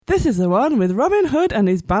This is the one with Robin Hood and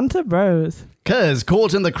his banter bros. Cuz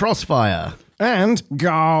caught in the crossfire. And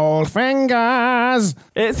Goldfingers.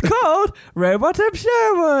 It's called Robot of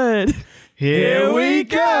Sherwood. Here we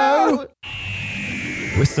go!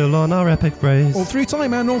 We're still on our epic race. All through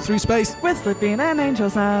time and all through space. With Flipping and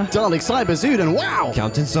Angels now. Dalek Cyber Zood and wow!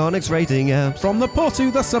 Counting Sonic's rating apps. From the poor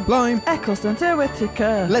to the sublime. Eccleston to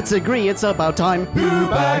Whittaker. Let's agree it's about time. Who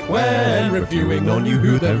back when? Reviewing on you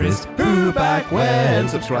who there is. Who back when?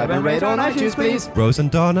 Subscribe and rate on iTunes, please. Rose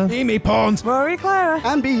and Donna. Amy Pond. Rory Clara.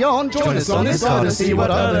 And beyond, join us on this odyssey.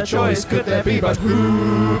 What other choice could there be but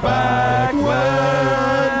who back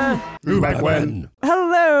when? Who back when?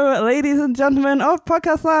 Hello, ladies and gentlemen of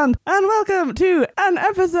Podcast Land, and welcome to an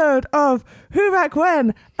episode of Who Back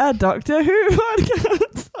When, a Doctor Who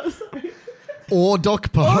podcast. Oh, sorry. Or Doc Or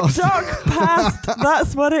Pass. Doc Past.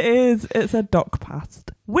 That's what it is. It's a Doc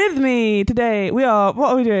Past. With me today, what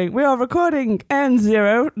are we doing? We are recording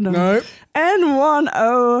N0, No.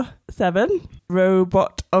 N107,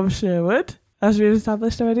 Robot of Sherwood, as we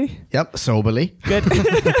established already. Yep, soberly. Good.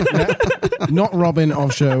 Not Robin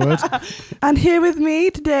of Sherwood. And here with me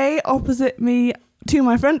today, opposite me to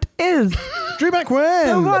my front, is Drew the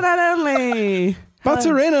Backwen. one and only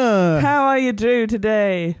Butterina. How are you, Drew,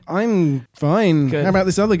 today? I'm fine. Good. How about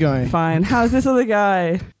this other guy? Fine. How's this other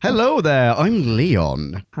guy? Hello there, I'm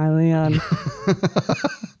Leon. Hi, Leon.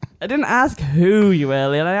 I didn't ask who you were,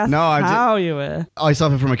 Leon. I asked how you were. I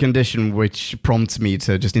suffer from a condition which prompts me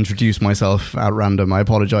to just introduce myself at random. I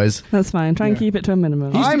apologise. That's fine. Try and keep it to a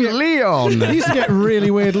minimum. Used to I'm get- Leon. He used to get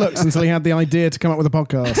really weird looks until he had the idea to come up with a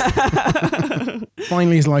podcast.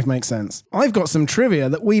 Finally, his life makes sense. I've got some trivia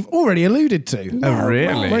that we've already alluded to. Oh,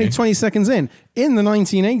 really? We're only 20 seconds in. In the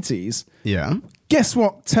 1980s, Yeah. guess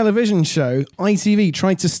what television show ITV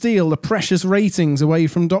tried to steal the precious ratings away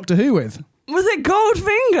from Doctor Who with? Was it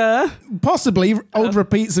Goldfinger? Possibly old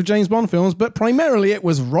repeats of James Bond films, but primarily it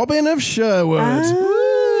was Robin of Sherwood.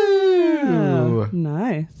 Oh,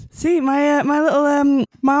 nice. See, my little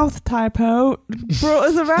mouth typo brought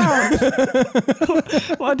us around.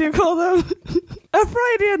 What do you call them? A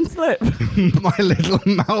Freudian slip. My little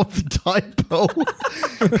mouth typo.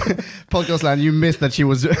 Podcast Land, you missed that she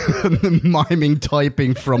was miming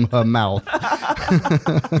typing from her mouth.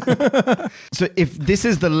 So if this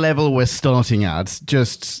is the level we're starting at,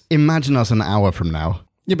 just imagine us an hour from now.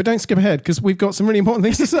 Yeah, but don't skip ahead because we've got some really important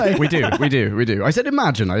things to say. We do. I said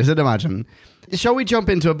imagine. Shall we jump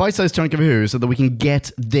into a bite-sized chunk of Who so that we can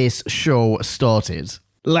get this show started?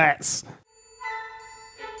 Let's.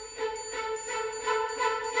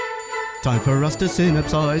 Time for us to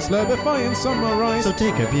synopsize. Clarify and summarize. So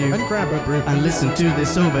take a view And grab a brew. and listen to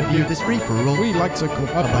this overview, this free-for-all. We like to call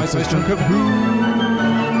a bite-sized chunk of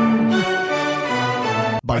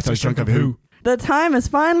Bite-sized chunk of Who. The time has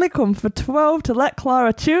finally come for 12 to let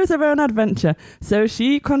Clara choose her own adventure, so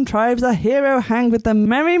she contrives a hero hang with the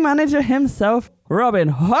merry manager himself, Robin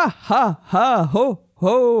Ha Ha Ha Ho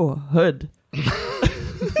Ho Hood.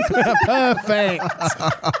 Perfect.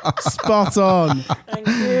 Spot on. Thank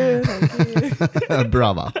you.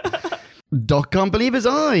 Brava. Doc can't believe his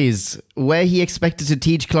eyes. Where he expected to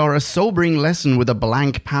teach Clara a sobering lesson with a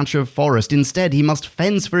blank patch of forest, instead he must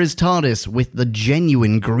fence for his TARDIS with the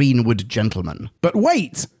genuine Greenwood gentleman. But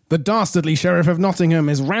wait! The dastardly Sheriff of Nottingham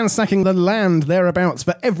is ransacking the land thereabouts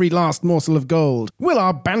for every last morsel of gold. Will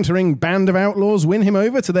our bantering band of outlaws win him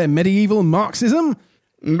over to their medieval Marxism?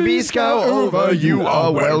 Biscow over, you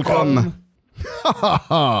are welcome. Ha ha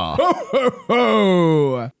ha. Ho, ho,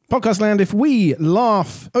 ho! Podcast Land, if we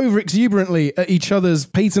laugh over exuberantly at each other's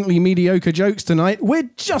patently mediocre jokes tonight, we're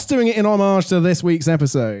just doing it in homage to this week's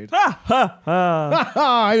episode. Ha ha ha.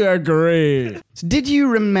 I agree. Did you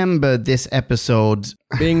remember this episode?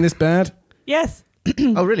 Being this bad? Yes.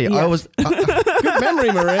 Oh, really? I was. Good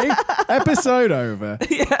memory, Marie. Episode over.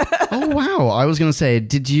 Oh, wow. I was going to say,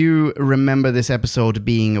 did you remember this episode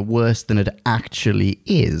being worse than it actually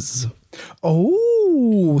is?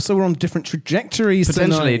 Oh, so we're on different trajectories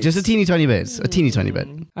Potentially, tonight. just a teeny tiny bit. A teeny tiny bit.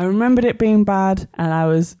 I remembered it being bad, and I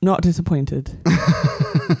was not disappointed.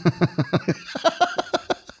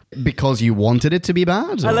 Because you wanted it to be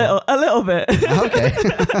bad? A little bit. Okay.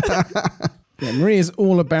 Yeah, Marie is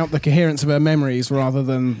all about the coherence of her memories rather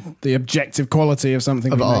than the objective quality of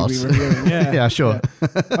something Of we may art. be reviewing. Yeah, Yeah, sure.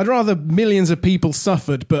 Yeah. I'd rather millions of people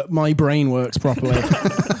suffered, but my brain works properly.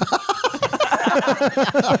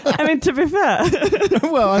 I mean, to be fair,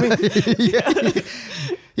 Well, I mean,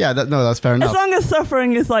 Yeah, that's fair as enough. long as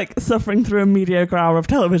suffering is like suffering through a mediocre hour of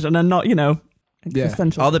television and not, Yeah.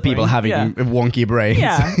 existential Other people suffering. having wonky brains.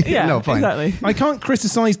 Yeah, No, fine. exactly. I can't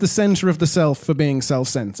criticize the center of the self for being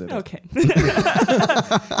self-centered. Okay.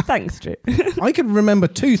 Thanks, Drew. I could remember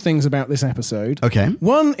two things about this episode. Okay.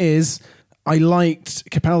 One is I liked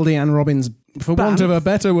Capaldi and Robin's, for want of a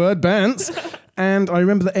better word, bants. And I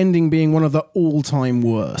remember the ending being one of the all-time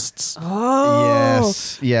worsts. Oh.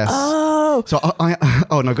 Yes. Oh. So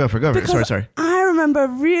oh no, go for it. Because Sorry. I remember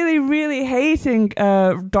really, really hating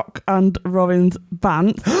Doc and Robin's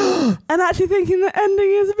band and actually thinking the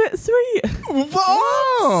ending is a bit sweet.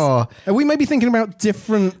 Oh. Are we maybe thinking about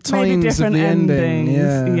different times Maybe different of the ending?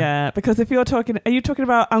 endings. Yeah, because if you're talking, are you talking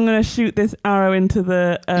about I'm going to shoot this arrow into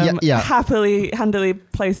the handily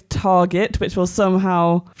placed target, which will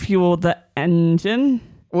somehow fuel the engine?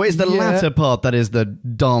 Well, it's the latter part that is the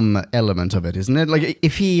dumb element of it, isn't it? Like,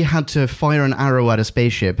 if he had to fire an arrow at a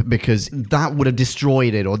spaceship because that would have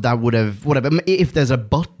destroyed it, or that would have, whatever. If there's a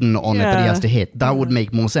button on it that he has to hit, that would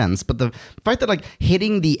make more sense. But the fact that, like,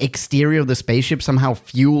 hitting the exterior of the spaceship somehow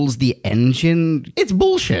fuels the engine, it's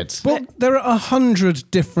bullshit. Well, there are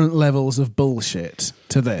 100 different levels of bullshit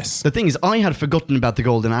to this. The thing is, I had forgotten about the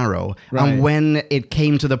golden arrow, Right. and when it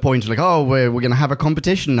came to the point of like, oh, we're going to have a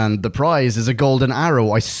competition, and the prize is a golden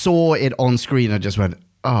arrow, I saw it on screen and just went,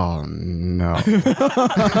 oh no.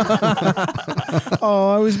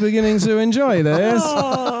 I was beginning to enjoy this.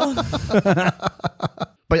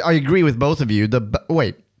 But I agree with both of you.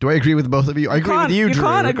 Wait, do I agree with both of you? I agree with you, Drew. You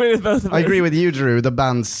can't agree with both of us. I agree with you, Drew. The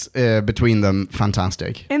bands between them,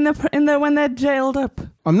 fantastic. In the when they're jailed up.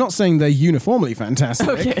 I'm not saying they're uniformly fantastic.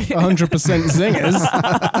 Okay. 100% zingers.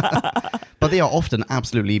 But they are often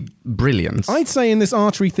absolutely brilliant. I'd say in this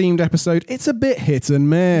archery-themed episode, it's a bit hit and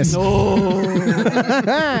miss.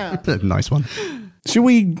 Nice one. Should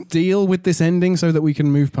we deal with this ending so that we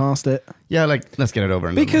can move past it? Yeah, like, let's get it over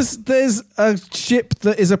and done with. Because there's a ship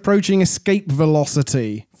that is approaching escape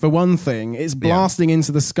velocity, for one thing. It's blasting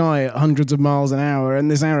into the sky at hundreds of miles an hour,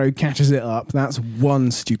 and this arrow catches it up. That's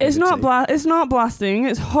one stupidity. It's not blasting.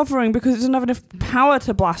 It's hovering because it doesn't have enough power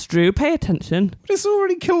to blast. Drew, pay attention. But it's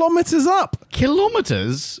already kilometres up.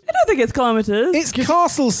 Kilometers? I don't think it's kilometers. It's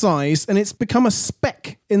castle-sized, and it's become a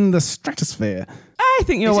speck in the stratosphere. I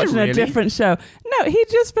think you're Is it watching really? a different show. No, he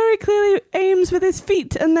just very clearly aims with his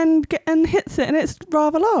feet and then hits it, and it's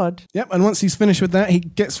rather large. Yep, and once he's finished with that, he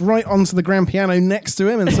gets right onto the grand piano next to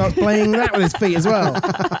him and starts playing that with his feet as well.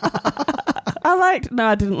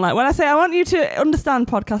 I didn't like. When I say I want you to understand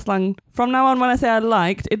podcast slang, from now on when I say I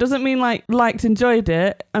liked, it doesn't mean liked, enjoyed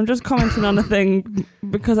it. I'm just commenting on a thing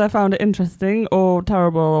because I found it interesting or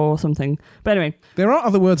terrible or something. But anyway. There are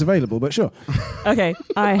other words available, but sure. Okay,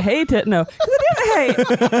 I hate it. No, 'cause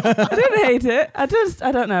I didn't hate it.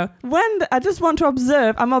 I don't know. I just want to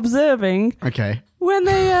observe. I'm observing Okay. when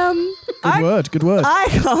they Good word.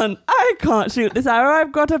 I can't shoot this arrow.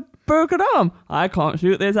 I've got a broken arm. I can't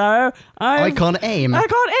shoot this arrow. I can't aim. I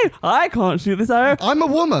can't aim. I can't shoot this arrow. I'm a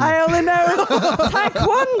woman. I only know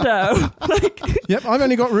taekwondo. Yep, I've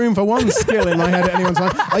only got room for one skill in my head at any one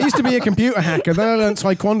time. I used to be a computer hacker, then I learned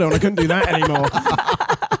taekwondo and I couldn't do that anymore.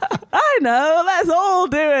 I know. Let's all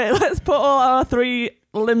do it. Let's put all our 3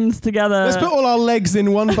 limbs together. Let's put all our legs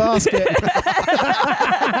in one basket.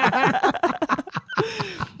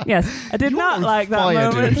 Yes, I did not like that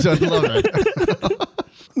Fire, moment. dude. I love it.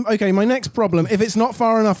 Okay, my next problem, if it's not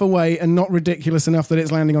far enough away and not ridiculous enough that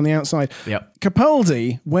it's landing on the outside. Yep.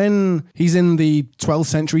 Capaldi, when he's in the 12th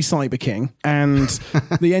century Cyber King and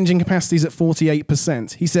the engine capacity's at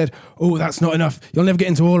 48%, he said, oh, that's not enough. You'll never get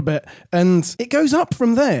into orbit. And it goes up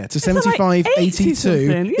from there to 75, 82.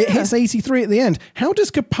 something, It hits 83 at the end. How does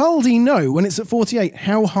Capaldi know when it's at 48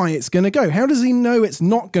 how high it's going to go? How does he know it's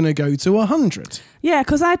not going to go to 100? Yeah,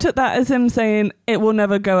 because I took that as him saying it will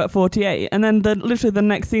never go at 48, and then literally the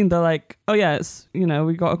next scene they're like, oh yeah, it's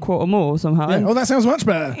we got a quarter more somehow. Yeah. And Oh, that sounds much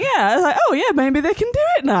better. yeah, I was like, oh yeah, maybe they can do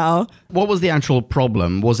it now. What was the actual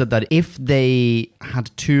problem? Was it that if they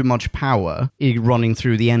had too much power running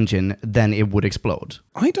through the engine, then it would explode?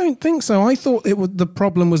 I don't think so. I thought the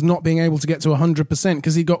problem was not being able to get to 100%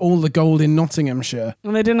 because he got all the gold in Nottinghamshire.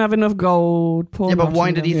 And they didn't have enough gold. Poor Yeah, but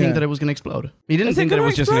why did he Yeah. think that it was going to explode? He didn't Is it think that it gonna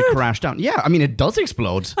was just going to explode? crash down. Yeah, I mean, it does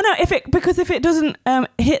explode. Oh no, if it doesn't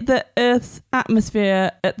hit the Earth's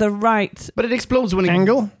atmosphere at the right But it explodes when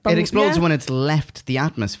Angle? It explodes Yeah. when it's left the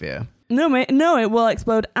atmosphere. No, mate, no, it will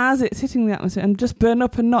explode as it's hitting the atmosphere and just burn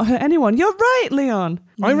up and not hurt anyone. You're right, Leon.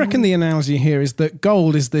 I reckon the analogy here is that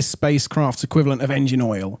gold is this spacecraft's equivalent of engine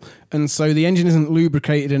oil. And so the engine isn't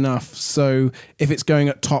lubricated enough. So if it's going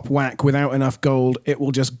at top whack without enough gold, it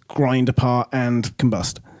will just grind apart and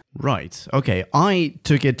combust. Right. Okay. I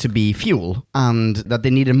took it to be fuel and that they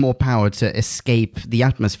needed more power to escape the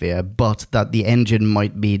atmosphere, but that the engine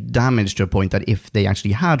might be damaged to a point that if they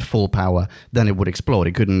actually had full power, then it would explode.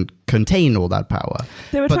 It couldn't contain all that power.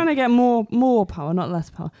 They were trying to get more power, not less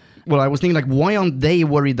power. Well, I was thinking, like, why aren't they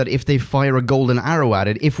worried that if they fire a golden arrow at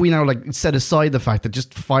it, if we now, like, set aside the fact that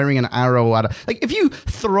just firing an arrow at like, if you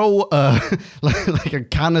throw like a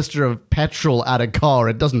canister of petrol at a car,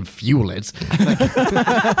 it doesn't fuel it. Like,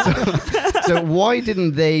 so why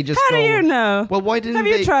didn't they just How do you know? Well, why didn't Have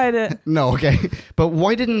they... you tried it? No, okay. But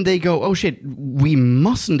why didn't they go, oh shit, we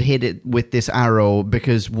mustn't hit it with this arrow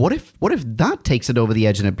because what if that takes it over the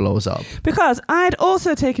edge and it blows up? Because I'd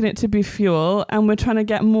also taken it to be fuel and we're trying to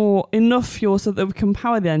get enough fuel so that we can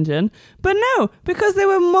power the engine. But no, because they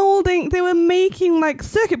were making like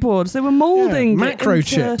circuit boards. They were molding macro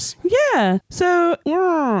chips. Yeah. So,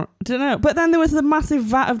 I don't know. But then there was the massive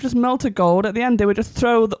vat of just melted gold. At the end, they would just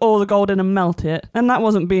throw all the gold in and melt it. And that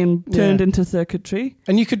wasn't being turned into circuitry.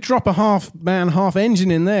 And you could drop a half-man,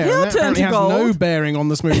 half-engine in there. He'll and that turn apparently to has gold. no bearing on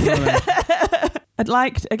the smooth runner. I'd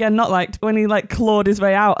not liked, when he like clawed his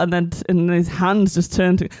way out and then his hands just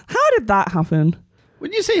turned to... How did that happen?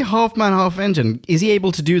 When you say half man, half engine, is he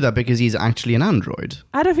able to do that because he's actually an android?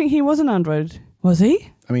 I don't think he was an android. Was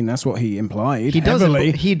he? I mean, that's what he implied. He does.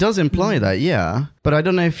 Heavily. He does imply that, yeah. But I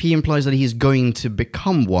don't know if he implies that he's going to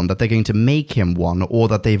become one, that they're going to make him one, or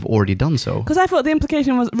that they've already done so. Because I thought the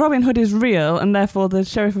implication was Robin Hood is real, and therefore the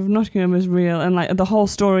Sheriff of Nottingham is real, and like the whole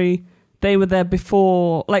story, they were there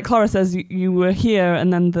before. Like Clara says, you were here,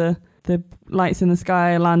 and then the lights in the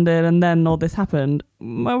sky landed, and then all this happened.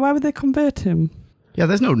 Why would they convert him? Yeah,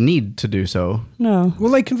 there's no need to do so. No.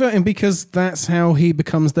 Well, they convert him because that's how he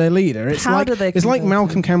becomes their leader. It's How like do they it's like convert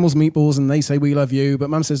Malcolm him? Campbell's meatballs, and they say we love you, but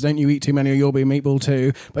Mum says don't you eat too many or you'll be a meatball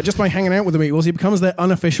too. But just by hanging out with the meatballs, he becomes their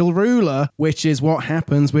unofficial ruler, which is what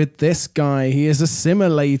happens with this guy. He is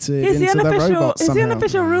assimilated into the robots He's the somehow.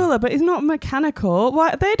 unofficial ruler, but he's not mechanical.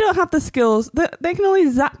 Why? They don't have the skills. They can only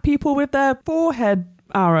zap people with their forehead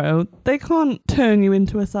arrow. They can't turn you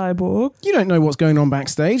into a cyborg. You don't know what's going on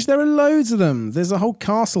backstage. There are loads of them. There's a whole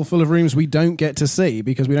castle full of rooms we don't get to see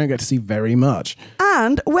because we don't get to see very much.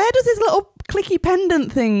 And where does this little clicky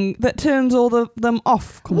pendant thing that turns all them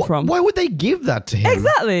off come from? Why would they give that to him?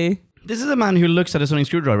 Exactly. This is a man who looks at a sonic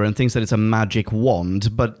screwdriver and thinks that it's a magic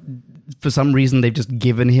wand, but for some reason they've just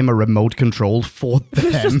given him a remote control for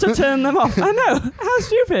them. Just to turn them off. I know. How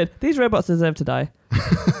stupid. These robots deserve to die.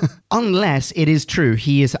 Unless it is true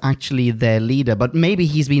he is actually their leader, but maybe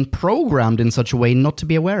he's been programmed in such a way not to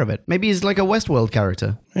be aware of it. Maybe he's like a Westworld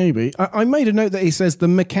character. Maybe. I made a note that he says the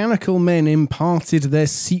mechanical men imparted their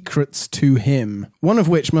secrets to him, one of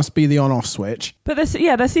which must be the on-off switch. But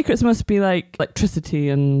their secrets must be like electricity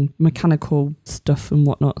and mechanical stuff and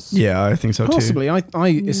whatnot. Yeah, I think so Possibly. I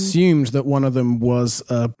assumed that one of them was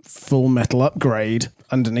a full metal upgrade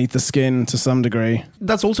underneath the skin to some degree.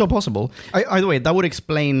 That's also possible. Either way, that would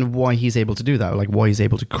explain why he's able to do that, like why he's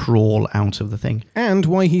able to crawl out of the thing. And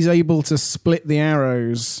why he's able to split the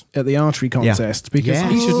arrows at the archery contest, because Yeah.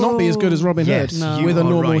 he should not be as good as Robin Yes, Hood No. with a you are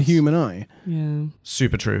normal right. human eye. Yeah.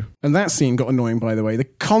 Super true. And that scene got annoying, by the way. The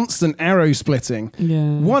constant arrow splitting.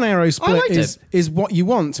 Yeah. One arrow split liked is what you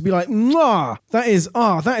want to be like, "Mwah, that is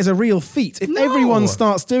a real feat." If No. everyone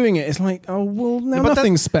starts doing it, it's like, oh, well, now but that-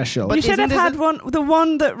 nothing's special. but You should have isn't had one. The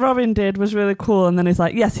one that Robin did was really cool, and then he's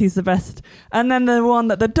like, "Yes, he's the best." And then the one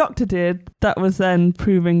that the Doctor did, that was then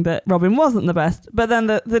proving that Robin wasn't the best. But then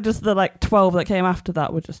the like 12 that came after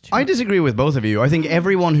that were just. Too I much. disagree with both of you. I think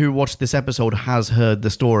everyone who watched this episode has heard the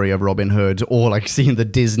story of Robin Hood or like seen the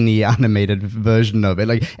Disney animated version of it.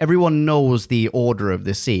 Like everyone knows the order of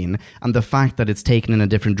this scene, and the fact that it's taken in a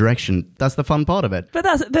different direction, that's the fun part of it. But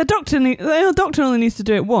that's the Doctor. The Doctor only needs to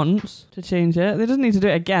do it once to change it. They doesn't need to do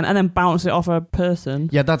it again and then bounce it off a person.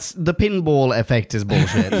 Yeah, that's the pinball effect is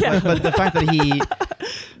bullshit. but the fact that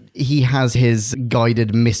he has his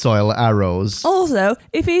guided missile arrows. Also,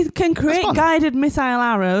 if he can create fun. guided missile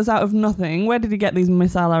arrows out of nothing, where did he get these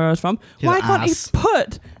missile arrows from? His Why can't ass. he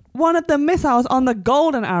put one of the missiles on the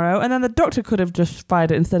golden arrow, and then the Doctor could have just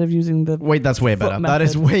fired it instead of using the... Wait, that's way better. Foot That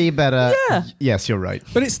is method. way better. Yeah. Yes, you're right.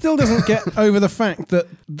 But it still doesn't get over the fact that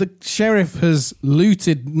the sheriff has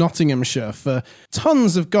looted Nottinghamshire for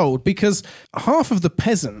tons of gold, because half of the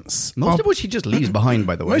peasants... Most of which he just leaves behind,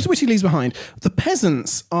 by the way. Most of which he leaves behind. The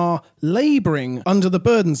peasants are labouring under the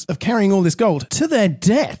burdens of carrying all this gold to their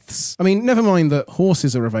deaths. I mean, never mind that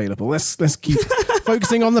horses are available. Let's keep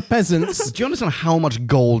focusing on the peasants. Do you understand how much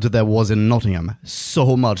gold there was in Nottingham?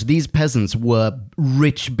 So much. These peasants were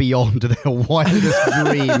rich beyond their wildest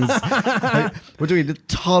dreams. Like, we're doing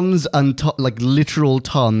tons and like literal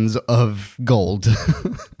tons of gold.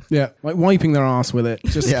 Yeah, like wiping their ass with it.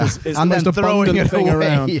 Just Yeah. 'cause it's And the then most throwing abundant it thing away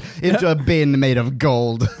around. into a bin made of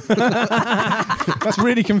gold. That's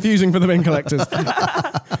really confusing for the bin collectors.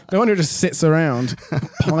 No wonder it just sits around,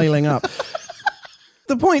 piling up.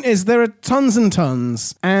 The point is, there are tons and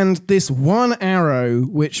tons, and this one arrow,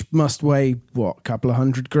 which must weigh, a couple of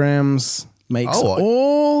 100 grams, makes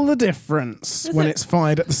all the difference when it's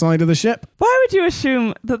fired at the side of the ship. Why would you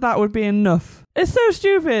assume that would be enough? It's so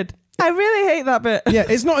stupid. I really hate that bit. Yeah,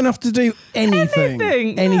 it's not enough to do anything.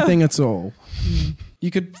 Anything, at all. You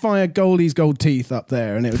could fire Goldie's gold teeth up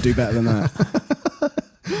there and it would do better than that.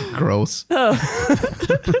 Gross. Oh.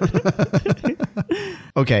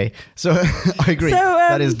 Okay, so I agree. So,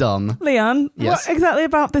 that is dumb. Leon, Yes? what exactly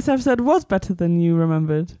about this episode was better than you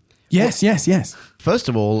remembered? Yes. First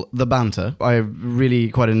of all, the banter. I really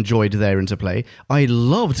quite enjoyed their interplay. I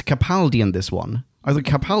loved Capaldi in this one. I thought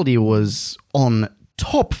Capaldi was on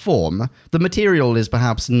top form. The material is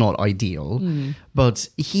perhaps not ideal, but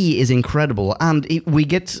he is incredible. And we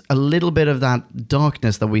get a little bit of that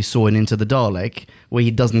darkness that we saw in Into the Dalek, where he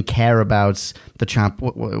doesn't care about the chap,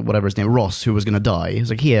 whatever his name, Ross, who was going to die. He's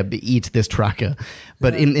like, here, eat this tracker.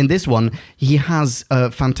 But in this one, he has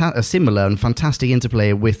a similar and fantastic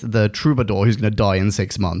interplay with the troubadour who's going to die in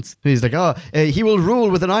 6 months. He's like, he will rule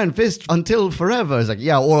with an iron fist until forever. It's like,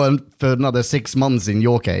 yeah, or for another 6 months in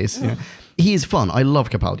your case. Yeah. He's fun. I love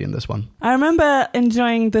Capaldi in this one. I remember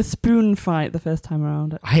enjoying the spoon fight the first time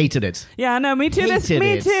around. I hated it. Yeah, no, me too.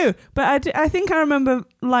 Me too. But I think I remember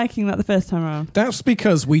liking that the first time around. That's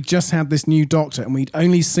because we just had this new Doctor and we'd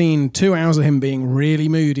only seen 2 hours of him being really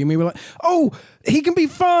moody and we were like, oh, he can be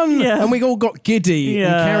fun. Yeah. And we all got giddy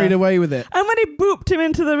and carried away with it. And when he booped him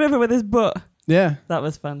into the river with his butt. Yeah. That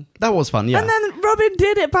was fun. That was fun, yeah. And then Robin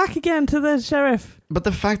did it back again to the sheriff. But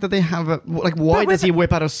the fact that they have why does he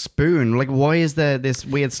whip out a spoon? Like, why is there this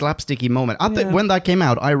weird slapsticky moment? When that came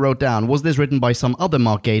out, I wrote down, was this written by some other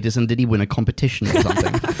Mark Gatiss and did he win a competition or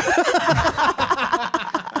something?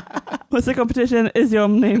 What's the competition? Is your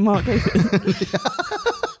name Mark Gatiss?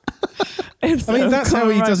 I mean, that's how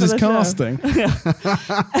he does his casting.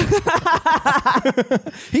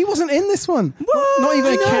 He wasn't in this one. What? Not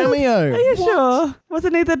even a cameo. Are you sure?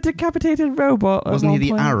 Wasn't he the decapitated robot? Wasn't he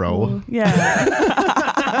the arrow? Yeah.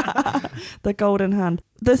 The golden hand.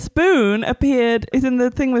 The spoon is in the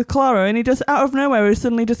thing with Clara, and he just out of nowhere is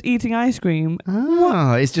suddenly just eating ice cream.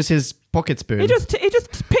 It's just his pocket spoon. He just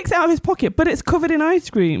picks it out of his pocket, but it's covered in ice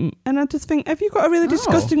cream. And I just think, have you got a really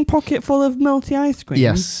disgusting pocket full of melty ice cream?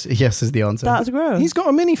 Yes is the answer. That's gross. He's got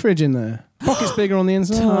a mini fridge in there. Pocket's bigger on the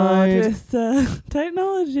inside. TARDIS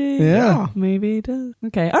technology. Yeah. Maybe he does.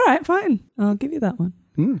 Okay, all right, fine. I'll give you that one.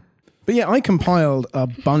 But yeah, I compiled a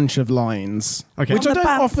bunch of lines, which I don't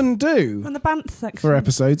often do From the bants section. for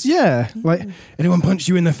episodes. Yeah, like, anyone punch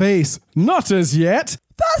you in the face? Not as yet.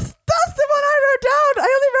 That's the one I wrote down. I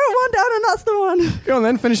only wrote one down, and that's the one. Go on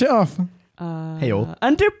then, finish it off. Hey-o.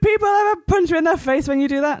 And do people ever punch you in the face when you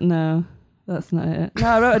do that? No, that's not it. No,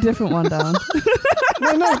 I wrote a different one down. No.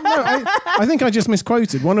 I think I just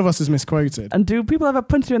misquoted. One of us is misquoted. And do people ever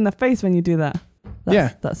punch you in the face when you do that?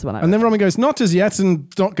 That's the one I wrote. And then Robin goes, not as yet, and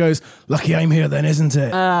Doc goes, lucky I'm here then, isn't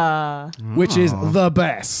it? Which is the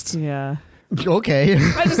best. Yeah. Okay.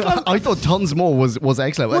 I thought tons more was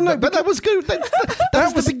excellent. Well, no, but that was good. That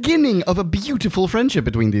was the beginning of a beautiful friendship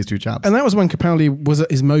between these two chaps. And that was when Capaldi was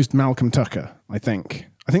at his most Malcolm Tucker, I think.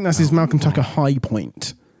 I think that's his Malcolm Tucker high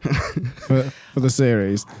point for the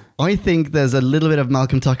series. I think there's a little bit of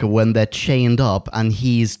Malcolm Tucker when they're chained up and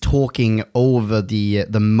he's talking over the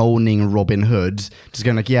moaning Robin Hood, just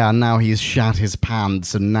going like, yeah, now he's shat his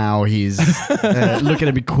pants and now he's looking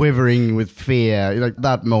at me quivering with fear. Like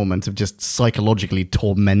that moment of just psychologically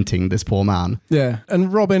tormenting this poor man. Yeah,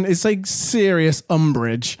 and Robin is like serious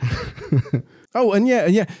umbrage. Oh, and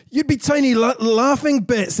yeah, you'd be tiny laughing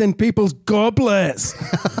bits in people's goblets.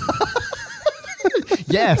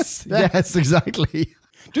 Yes, exactly.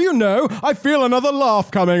 Do you know, I feel another laugh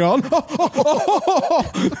coming on.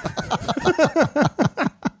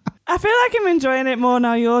 I feel like I'm enjoying it more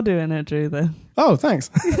now you're doing it, Drew, though. Oh, thanks.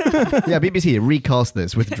 Yeah, BBC recast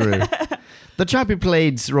this with Drew. The chap who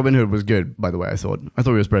played Robin Hood was good, by the way, I thought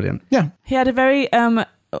he was brilliant. Yeah. He had a very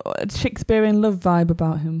Shakespeare in Love vibe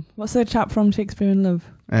about him. What's the chap from Shakespeare in Love?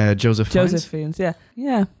 Joseph Fiennes, yeah.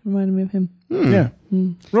 Yeah, reminded me of him. Yeah.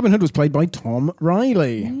 Robin Hood was played by Tom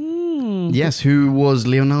Riley. Yes, who was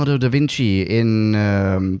Leonardo da Vinci in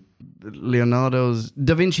Leonardo's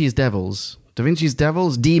Da Vinci's Devils. Da Vinci's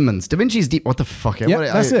Devils? Demons. Da Vinci's what the fuck? Yeah,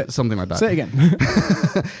 that's it. Something like that. Say it again.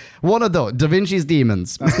 One of those. Da Vinci's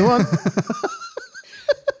Demons. That's the one.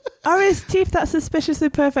 Are his teeth that suspiciously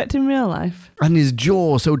perfect in real life? And his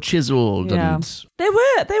jaw so chiseled. Yeah. And They were.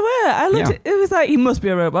 I looked Yeah. at it, was like, he must be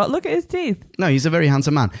a robot. Look at his teeth. no, he's a very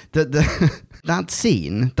handsome man. That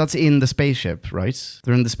scene, that's in the spaceship, right?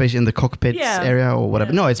 They're in the spaceship, in the cockpit Yeah. area or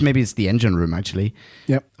whatever. Yeah. No, maybe it's the engine room, actually,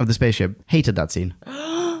 Yep. of the spaceship. Hated that scene.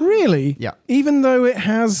 Really? Yeah. Even though it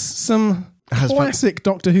has some Has fun- classic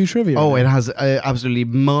Doctor Who trivia. Oh, in it has absolutely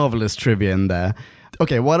marvelous trivia in there.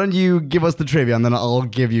 Okay, why don't you give us the trivia and then I'll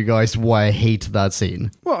give you guys why I hate that scene.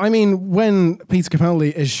 Well, I mean, when Peter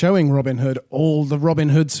Capaldi is showing Robin Hood all the Robin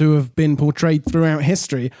Hoods who have been portrayed throughout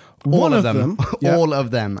history, one of them, yep, All of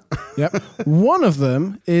them. yep, one of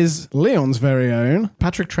them is Leon's very own.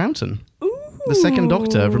 Patrick Troughton. The second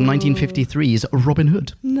Doctor from 1953's Robin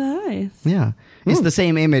Hood. Nice. Yeah. It's the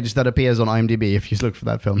same image that appears on IMDb if you look for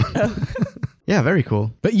that film. Yeah, very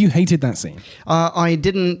cool. But you hated that scene. I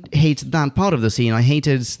didn't hate that part of the scene. I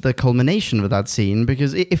hated the culmination of that scene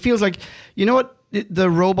because it feels like, you know what? The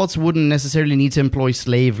robots wouldn't necessarily need to employ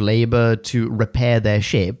slave labor to repair their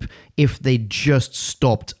ship if they just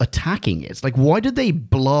stopped attacking it. Like, why did they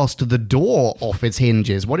blast the door off its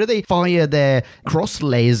hinges? Why did they fire their cross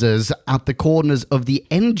lasers at the corners of the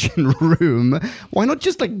engine room? Why not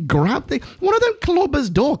just, like, grab the... One of them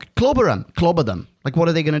clobbers door. Clobber them. Like, what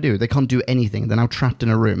are they going to do? They can't do anything. They're now trapped in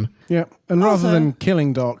a room. Yeah, and rather Also- than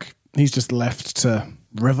killing Doc, he's just left to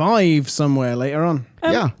revive somewhere later on.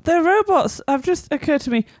 Yeah. The robots have just occurred to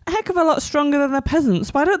me a heck of a lot stronger than the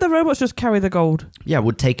peasants. Why don't the robots just carry the gold? Yeah, it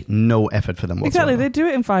would take no effort for them whatsoever. Exactly, they do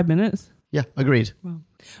it in 5 minutes. Yeah, agreed.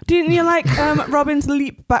 Didn't you like Robin's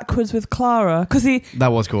leap backwards with Clara? Because he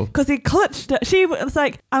clutched it. She was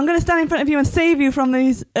like, I'm going to stand in front of you and save you from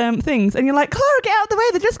these things. And you're like, Clara, get out of the way.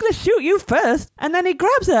 They're just going to shoot you first. And then he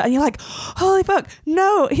grabs her and you're like, holy fuck.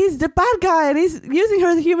 No, he's the bad guy and he's using her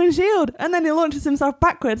as a human shield. And then he launches himself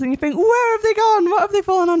backwards and you think, where have they gone? What have they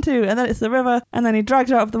fallen onto? And then it's the river. And then he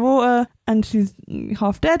drags her out of the water and she's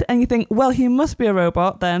half dead. And you think, well, he must be a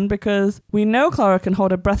robot then because we know Clara can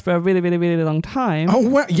hold her breath for a really, really, really long time. Oh,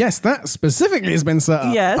 well, yes, that specifically has been set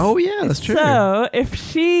up. Yes. Oh, yeah, that's true. So if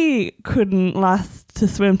she couldn't last to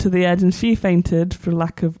swim to the edge and she fainted for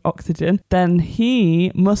lack of oxygen, then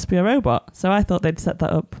he must be a robot. So I thought they'd set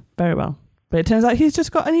that up very well. But it turns out he's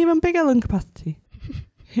just got an even bigger lung capacity.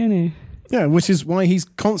 Who knew? Yeah, which is why he's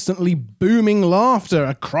constantly booming laughter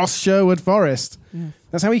across Sherwood Forest. Yes.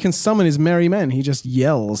 That's how he can summon his merry men. He just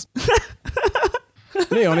yells.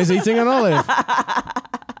 Leon is eating an olive.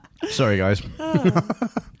 Sorry, guys.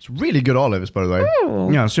 It's really good olives, by the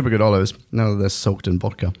way. Yeah, super good olives. No, they're soaked in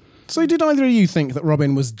vodka. So did either of you think that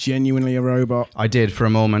Robin was genuinely a robot? I did for a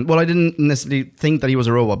moment. Well, I didn't necessarily think that he was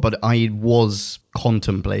a robot, but I was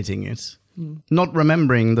contemplating it. Not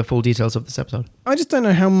remembering the full details of this episode. I just don't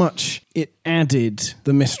know how much it added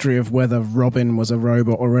the mystery of whether Robin was a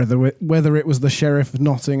robot or whether it was the Sheriff of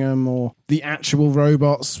Nottingham or the actual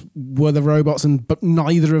robots were the robots but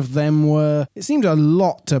neither of them were. It seemed a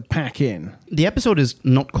lot to pack in. The episode is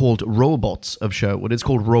not called Robots of Sherwood. It's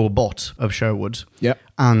called Robot of Sherwood. Yep.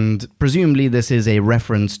 And presumably this is a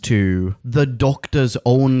reference to the Doctor's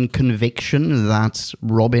own conviction that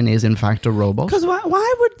Robin is in fact a robot. Because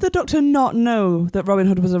why would the Doctor not know that Robin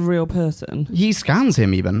Hood was a real person? He scans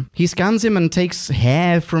him even. He scans him and takes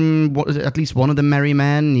hair from at least one of the merry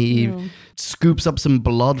men. He scoops up some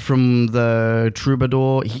blood from the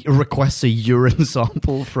troubadour. He requests a urine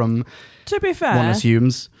sample from... To be fair, one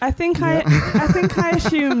assumes. I think I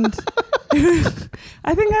assumed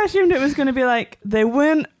I think I assumed it was going to be like they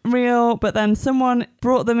weren't real, but then someone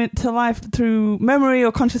brought them to life through memory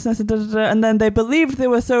or consciousness, and then they believed they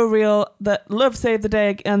were so real that love saved the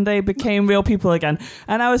day, and they became real people again.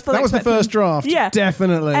 And I was fully that was the first draft. Yeah,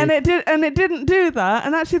 definitely. And it didn't do that.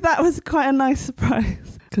 And actually, that was quite a nice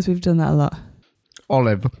surprise because we've done that a lot.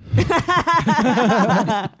 Olive.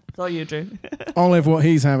 That's all you, Drew. Olive, what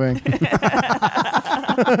he's having.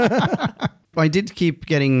 I did keep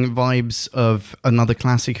getting vibes of another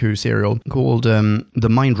classic Who serial called The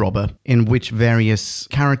Mind Robber, in which various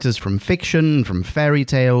characters from fiction, from fairy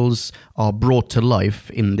tales, are brought to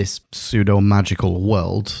life in this pseudo-magical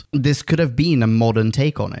world. This could have been a modern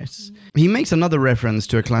take on it. He makes another reference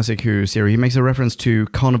to a classic Who series. He makes a reference to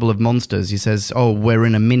Carnival of Monsters. He says, oh, we're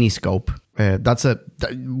in a miniscope.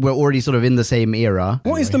 We're already sort of in the same era.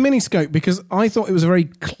 What is the miniscope? Because I thought it was a very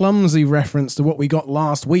clumsy reference to what we got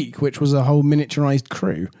last week, which was a whole miniaturized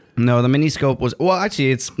crew. No, the miniscope was... Well,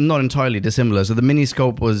 actually, it's not entirely dissimilar. So the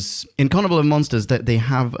miniscope was... In Carnival of Monsters, that they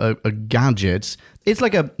have a gadget. It's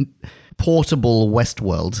like a portable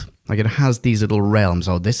Westworld. Like it has these little realms.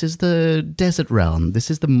 Oh, this is the desert realm. This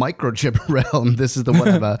is the microchip realm. This is the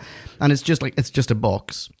whatever. And it's just a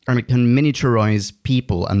box. And it can miniaturize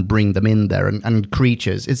people and bring them in there and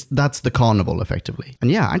creatures. That's the carnival, effectively.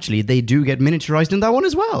 And yeah, actually, they do get miniaturized in that one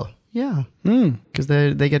as well. Yeah. Because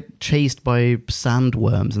they get chased by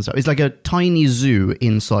sandworms and stuff. It's like a tiny zoo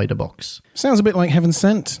inside a box. Sounds a bit like Heaven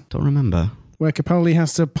Sent, Don't remember. where Capaldi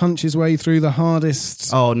has to punch his way through the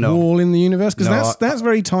hardest wall in the universe. Because that's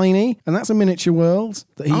very tiny, and that's a miniature world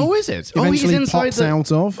that he is it? eventually He's inside pops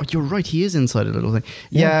out of. Oh, you're right, he is inside a little thing.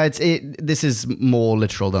 Yeah, this is more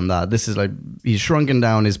literal than that. This is like, he's shrunken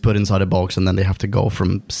down, is put inside a box, and then they have to go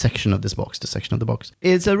from section of this box to section of the box.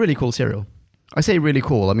 It's a really cool serial. I say really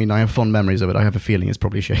cool. I mean, I have fond memories of it. I have a feeling it's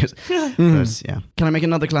probably shit. But yeah. Can I make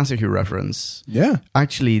another Classic Who reference? Yeah.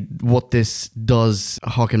 Actually, what this does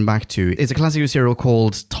harken back to is a Classic Who serial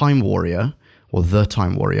called Time Warrior, or The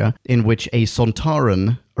Time Warrior, in which a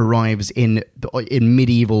Sontaran arrives in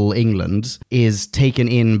medieval England, is taken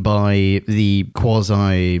in by the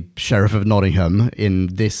quasi-sheriff of Nottingham in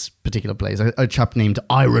this particular place, a chap named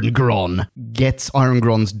Iron Gron, gets Iron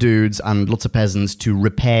Gron's dudes and lots of peasants to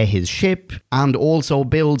repair his ship, and also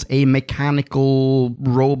builds a mechanical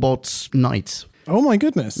robot knight. Oh my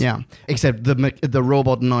goodness. Yeah, except the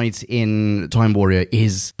robot knight in Time Warrior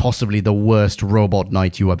is possibly the worst robot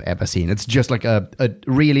knight you have ever seen. It's just like a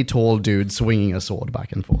really tall dude swinging a sword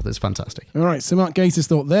back and forth. It's fantastic. All right, so Mark Gatiss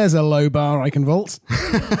thought, there's a low bar I can vault.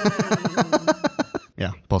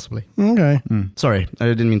 Yeah, possibly. Okay. Sorry, I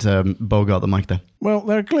didn't mean to bogart the mic there. Well,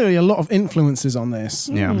 there are clearly a lot of influences on this.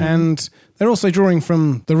 Yeah. And they're also drawing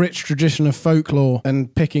from the rich tradition of folklore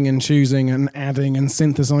and picking and choosing and adding and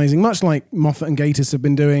synthesizing, much like Moffat and Gatiss have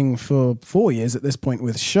been doing for 4 years at this point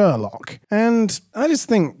with Sherlock. And I just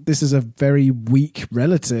think this is a very weak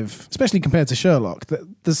relative, especially compared to Sherlock.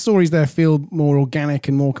 The stories there feel more organic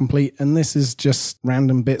and more complete, and this is just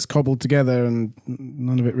random bits cobbled together, and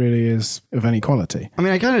none of it really is of any quality. I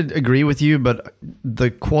mean, I kind of agree with you, but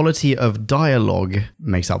the quality of dialogue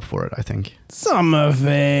makes up for it, I think. Some of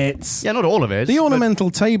it. Yeah, not all of it. The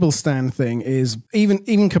ornamental table stand thing is, even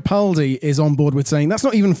Capaldi is on board with saying, that's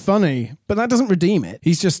not even funny, but that doesn't redeem it.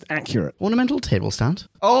 He's just accurate. Ornamental table stand?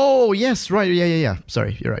 Oh, yes, right, yeah.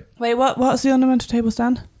 Sorry, you're right. Wait, what's the ornamental table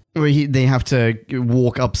stand? Where they have to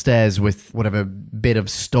walk upstairs with whatever bit of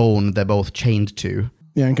stone they're both chained to.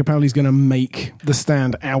 Yeah, and Capaldi's going to make the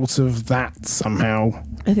stand out of that somehow.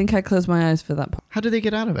 I think I closed my eyes for that part. How do they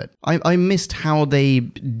get out of it? I missed how they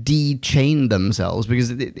de-chain themselves,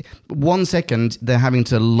 because 1 second they're having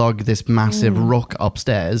to lug this massive rock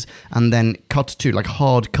upstairs, and then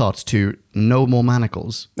hard cut to no more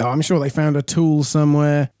manacles. Oh, I'm sure they found a tool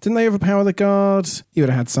somewhere. Didn't they overpower the guard? You would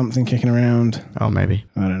have had something kicking around. Oh, maybe.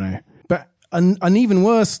 I don't know. But an even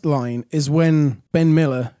worse line is when Ben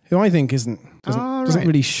Miller, who I think doesn't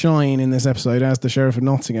really shine in this episode as the Sheriff of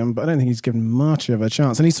Nottingham, but I don't think he's given much of a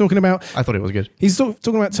chance. And he's talking about... I thought it was good. He's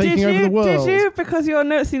talking about taking over the world. Did you? Because your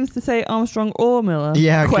note seems to say Armstrong or Miller.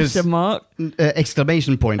 Yeah, question mark.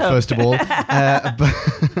 Exclamation point, first of all. But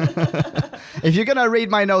if you're going to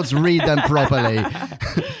read my notes, read them properly.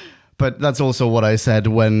 But that's also what I said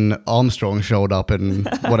when Armstrong showed up in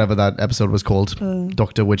whatever that episode was called.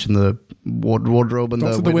 Dr. Witch and the Wardrobe and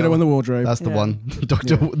Dr. the Widow and the Wardrobe. That's the one.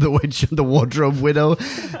 Dr. The Witch and the Wardrobe Widow.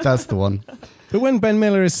 That's the one. But when Ben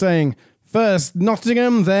Miller is saying, first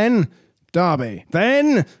Nottingham, then Derby,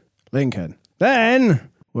 then Lincoln, then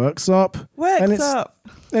Worksop.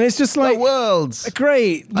 And it's just like... The worlds.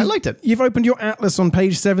 Great. I liked it. You've opened your atlas on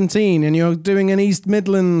page 17 and you're doing an East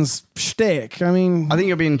Midlands shtick. I mean... I think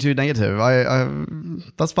you're being too negative.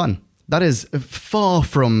 That's fun. That is far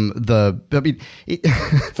from the...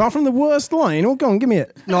 far from the worst line? Oh, go on, give me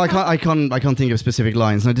it. No, I can't think of specific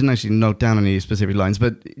lines. And I didn't actually note down any specific lines.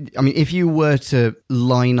 But, I mean, if you were to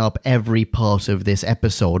line up every part of this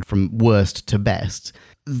episode from worst to best...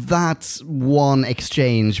 That's one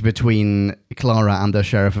exchange between Clara and the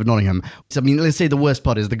Sheriff of Nottingham. So, I mean, let's say the worst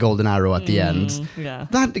part is the golden arrow at the end. Yeah.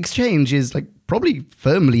 That exchange is probably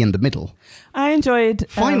firmly in the middle. I enjoyed...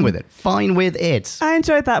 Fine with it. I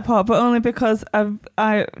enjoyed that part, but only because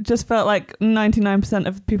I just felt like 99%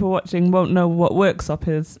 of people watching won't know what Worksop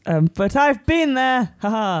is. But I've been there.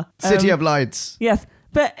 Haha. City of Lights. Yes.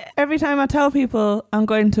 But every time I tell people I'm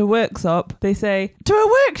going to Worksop, they say, to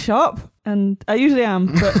a workshop? And I usually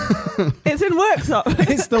am, but it's in Worksop.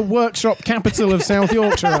 It's the workshop capital of South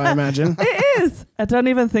Yorkshire, I imagine. It is. I don't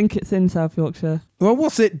even think it's in South Yorkshire. Well,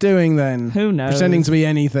 what's it doing then? Who knows? Pretending to be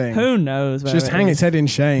anything. Who knows? Just hang its head in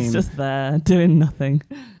shame. It's just there, doing nothing.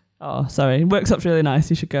 Oh, sorry. Worksop's really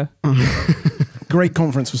nice. You should go. Great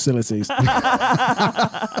conference facilities.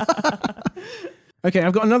 Okay,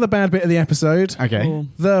 I've got another bad bit of the episode. Okay. Oh.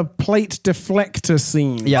 The plate deflector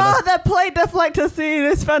scene. Yeah. Oh, the plate deflector scene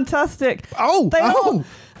is fantastic. Oh, They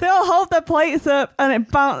all hold their plates up and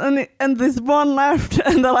it bounces and there's one left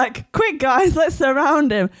and they're like, quick guys, let's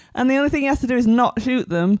surround him. And the only thing he has to do is not shoot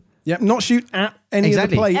them. Yep, not shoot at any of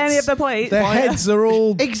the plates. Any of the plates. Their heads are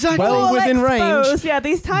all Exactly. well All within exposed. range. Yeah,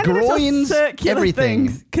 these tiny little Groins, circular everything.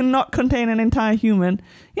 things cannot contain an entire human.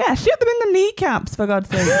 Yeah, shoot them in the kneecaps, for God's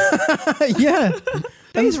sake. Yeah.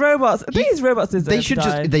 These robots deserve They should to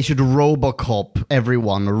die. they should Robocop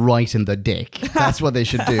everyone right in the dick. That's what they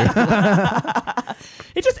should do.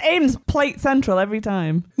 It just aims plate central every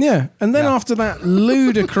time. Yeah. And then Yeah. after that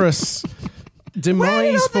ludicrous Where did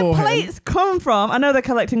demise all for the him. plates come from? I know they're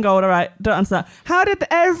collecting gold, all right, don't answer that. How did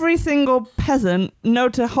every single peasant know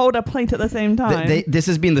to hold a plate at the same time? This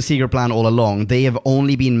has been the secret plan all along. They have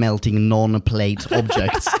only been melting non-plate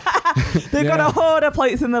objects. They've got a hoard of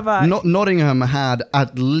plates in the back. Nottingham had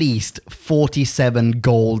at least 47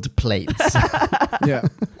 gold plates. Yeah.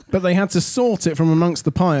 But they had to sort it from amongst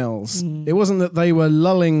the piles. It wasn't that they were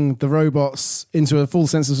lulling the robots into a full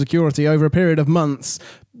sense of security over a period of months.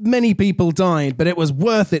 Many people died, but it was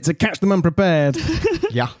worth it to catch them unprepared.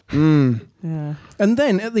 Yeah. Yeah. And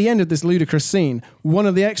then at the end of this ludicrous scene, one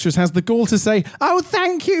of the extras has the gall to say, "Oh,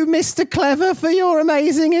 thank you, Mr. Clever, for your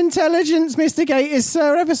amazing intelligence. Mr. Gate is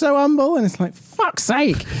so ever so humble." And it's like, fuck's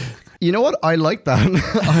sake. You know what? I like that.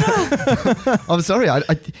 I'm sorry.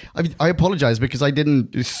 I apologize because I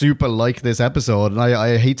didn't super like this episode. And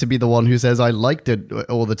I hate to be the one who says I liked it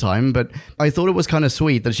all the time. But I thought it was kind of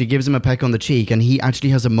sweet that she gives him a peck on the cheek and he actually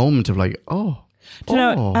has a moment of like, oh. Do you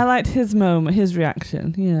know, I liked his moment, his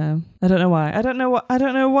reaction. Yeah. I don't know why. I don't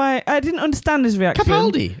know why. I didn't understand his reaction.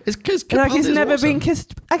 Capaldi. It's because Capaldi Like he's is never awesome. been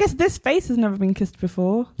kissed. I guess this face has never been kissed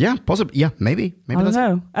before. Yeah, possibly. Yeah, maybe. I don't that's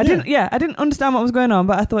know. I didn't understand what was going on,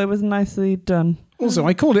 but I thought it was nicely done. Also,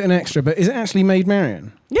 I called it an extra, but is it actually Maid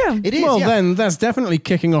Marian? Yeah. It is. Well, yeah. then that's definitely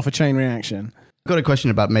kicking off a chain reaction. Got a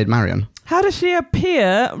question about Maid Marian. How does she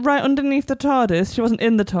appear right underneath the TARDIS? She wasn't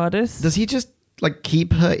in the TARDIS. Does he just like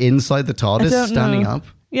keep her inside the TARDIS, I don't standing know. up?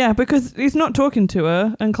 Yeah, because he's not talking to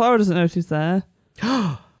her, and Clara doesn't know she's there.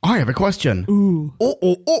 I have a question. Ooh.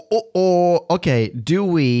 Okay, do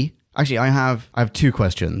we... Actually, I have two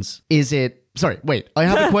questions. Is it... Sorry, wait. I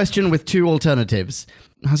have a question with two alternatives.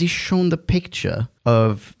 Has he shown the picture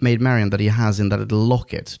of Maid Marian that he has in that little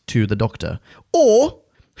locket to the Doctor? Or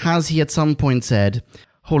has he at some point said...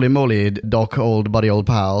 Holy moly, Doc, old buddy, old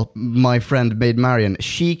pal, my friend Maid Marian,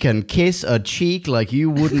 she can kiss a cheek like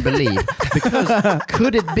you wouldn't believe. Because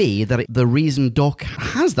could it be that the reason Doc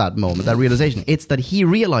has that moment, that realization, it's that he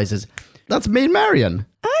realizes that's Maid Marian?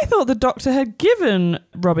 I thought the Doctor had given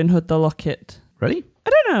Robin Hood the locket. Ready?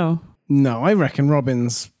 I don't know. No, I reckon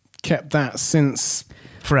Robin's kept that since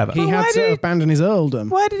Forever. he Well, had why to did he- abandon his earldom.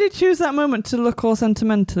 Why did he choose that moment to look all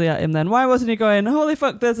sentimentally at him then? Why wasn't he going, holy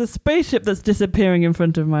fuck, there's a spaceship that's disappearing in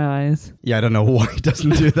front of my eyes? Yeah, I don't know why he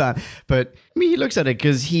doesn't do that. But I mean, he looks at it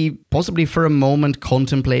because he possibly for a moment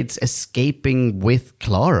contemplates escaping with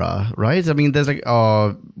Clara, right? I mean, there's like,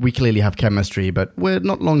 oh, we clearly have chemistry, but we're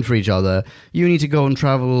not long for each other. You need to go and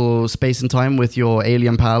travel space and time with your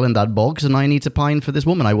alien pal in that box, and I need to pine for this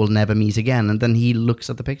woman I will never meet again. And then he looks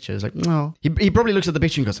at the picture. He's like, no. He probably looks at the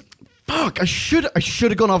picture and goes, fuck, I should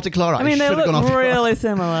have gone after Clara. I mean, they should have look gone after Clara. really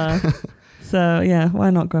similar. So, yeah, why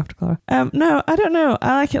not go after Clara? No, I don't know.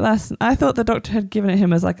 I like it less. I thought the Doctor had given it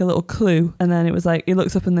him as like a little clue, and then it was like, he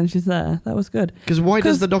looks up and then she's there. That was good. Because why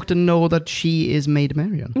does the Doctor know that she is Maid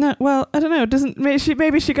Marian? No, well, I don't know.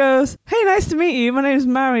 Maybe she goes, hey, nice to meet you. My name's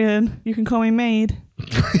Marion. You can call me Maid.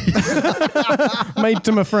 Maid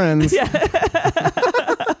to my friends.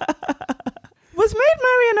 Was Maid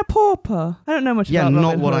Marian a pauper? I don't know much Yeah, about not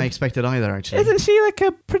Robin what Hood. I expected either, actually. Isn't she like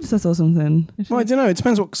a princess or something? Is she- Well, I don't know. It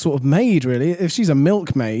depends what sort of maid, really. If she's a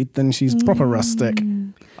milkmaid, then she's proper rustic.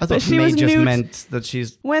 I thought she was Maid just nude- meant that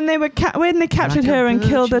she's... When they captured Like a her and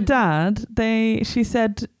killed her virgin. dad, she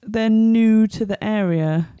said they're new to the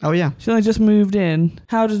area. Oh, yeah. She only just moved in.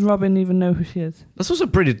 How does Robin even know who she is? That's also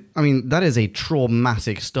pretty... I mean, that is a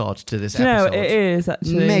traumatic start to this No, episode. it is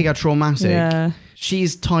actually Mega traumatic. Yeah,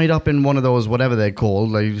 She's tied up in one of those, whatever they're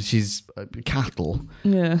called, like she's cattle,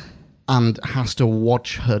 yeah. and has to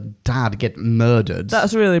watch her dad get murdered.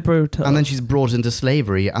 That's really brutal. And then she's brought into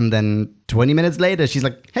slavery, and then 20 minutes later, she's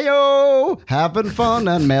like, hey-o, having fun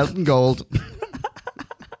and melting gold.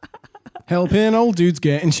 Helping old dudes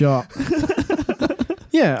getting shot.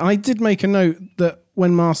 Yeah, I did make a note that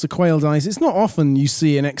when Master Quail dies, it's not often you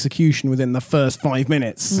see an execution within the first 5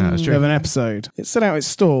 minutes No, it's true. of an episode. It set out its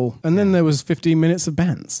stall, and then there was 15 minutes of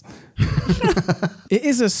bands. It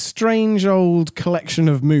is a strange old collection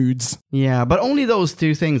of moods. Yeah, but only those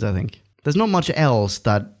two things, I think. There's not much else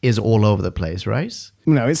that is all over the place, right?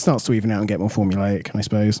 No, it starts to even out and get more formulaic, I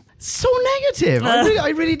suppose. So negative. I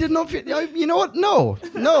really did not feel... you know what? No,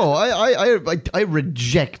 I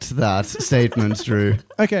reject that statement, Drew.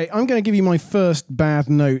 Okay, I'm going to give you my first bad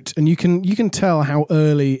note, and you can tell how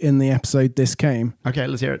early in the episode this came. Okay,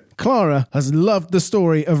 let's hear it. Clara has loved the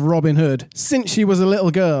story of Robin Hood since she was a little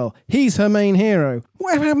girl. He's her main hero.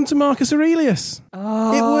 What happened to Marcus Aurelius?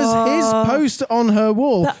 Oh. It was his poster on her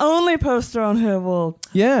wall. The only poster on her wall.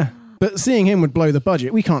 Yeah. But seeing him would blow the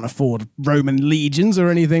budget. We can't afford Roman legions or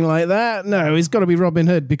anything like that. No, it's got to be Robin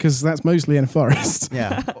Hood because that's mostly in a forest.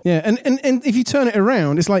 Yeah. Yeah, and if you turn it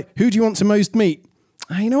around, it's like, who do you want to most meet?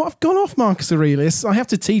 You know what? I've gone off Marcus Aurelius. I have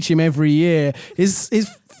to teach him every year. His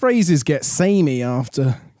phrases get samey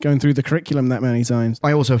after going through the curriculum that many times.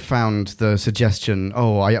 I also found the suggestion,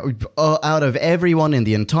 out of everyone in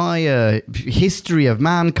the entire history of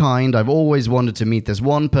mankind, I've always wanted to meet this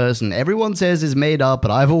one person. Everyone says is made up, but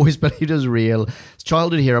I've always believed is real. It's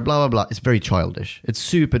childhood hero, blah, blah, blah. It's very childish. It's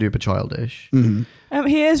super duper childish. Mm-hmm.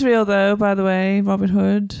 He is real, though, by the way, Robin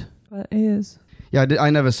Hood. But he is. Yeah, I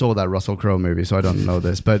never saw that Russell Crowe movie, so I don't know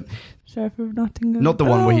this, but Sheriff of Nottingham. not the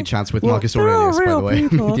one where he chats with Marcus they're all Aurelius, by the real way.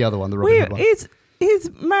 people. The other one, the Robin Hood one.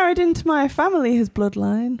 He's married into my family, his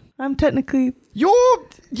bloodline. I'm technically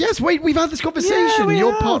Yes, wait, we've had this conversation. Yeah, we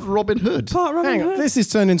You're have. part Robin Hood. part Robin Hang on, Hood. this is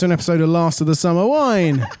turned into an episode of Last of the Summer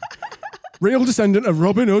Wine. Real descendant of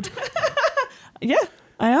Robin Hood. Yeah,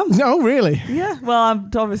 I am. No, really. Yeah, well,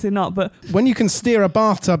 I'm obviously not, but When you can steer a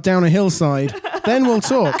bathtub down a hillside, then we'll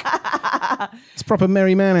talk. It's proper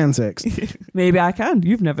merry man antics. maybe I can.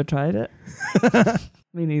 You've never tried it.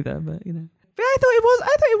 Me neither, but you know. But I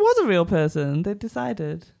thought it was a real person. They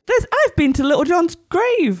decided. I've been to Little John's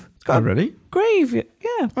grave. It's got a really? grave.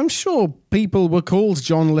 Yeah. I'm sure people were called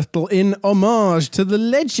John Little in homage to the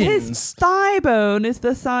His legends. thigh bone is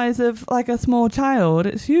the size of like a small child.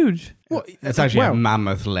 It's huge. What? It's actually Wow. a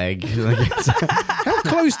mammoth leg. Like it's How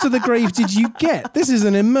close to the grave did you get? This is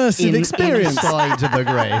an immersive experience. inside to the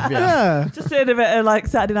grave. Yeah. Yeah. Just heard of it like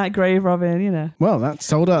Saturday Night Grave Robin, you know. Well, that's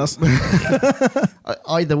told us.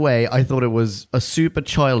 Either way, I thought it was a super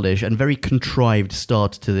childish and very contrived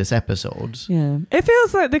start to this episode. Yeah. It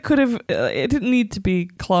feels like they could have, it didn't need to be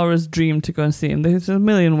Clara's dream to go and see him. There's a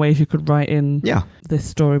million ways you could write in Yeah. this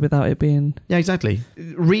story without it being. Yeah, exactly.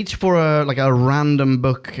 Reach for a random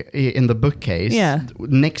book in the bookcase, Yeah.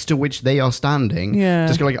 next to which they are standing. Yeah.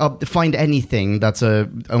 Just go find anything that's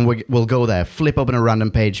and we'll go there. Flip open a random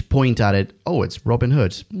page, point at it. Oh, it's Robin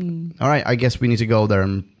Hood. All right, I guess we need to go there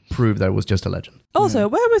and prove that it was just a legend. Also,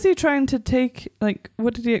 where was he trying to take,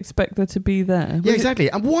 what did he expect there to be there? Yeah,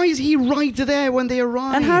 exactly. And why is he right there when they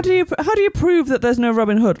arrive? And how do you prove that there's no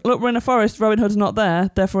Robin Hood? Look, we're in a forest, Robin Hood's not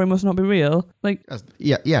there, therefore he must not be real.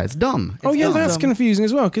 Yeah, it's dumb. Oh, yeah, dumb. that's confusing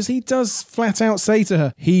as well, because he does flat out say to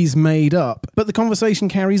her, he's made up. But the conversation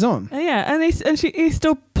carries on. Yeah, and he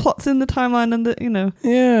still plots in the timeline and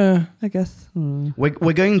Yeah. I guess.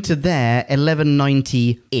 We're going to there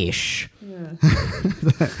 1190-ish.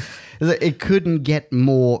 Yeah. It couldn't get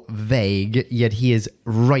more vague, yet he is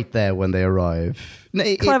right there when they arrive.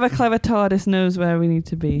 Clever TARDIS knows where we need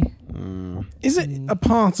to be. Is it a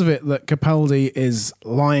part of it that Capaldi is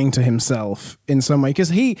lying to himself in some way? Because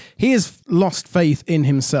he has lost faith in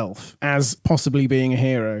himself as possibly being a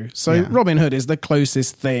hero. So Yeah. Robin Hood is the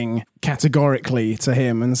closest thing categorically to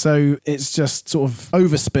him. And so it's just sort of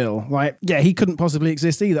overspill. He couldn't possibly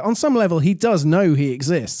exist either. On some level, he does know he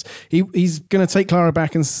exists. He's going to take Clara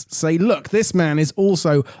back and say, look, this man is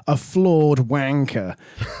also a flawed wanker.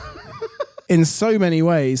 In so many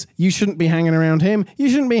ways, you shouldn't be hanging around him. You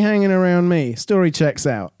shouldn't be hanging around me. Story checks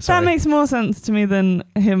out. That makes more sense to me than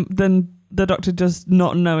the Doctor just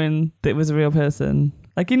not knowing that it was a real person.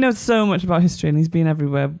 He knows so much about history and he's been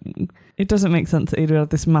everywhere. It doesn't make sense that he'd have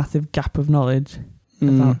this massive gap of knowledge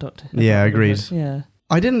about Doctor. Yeah, agreed. Yeah.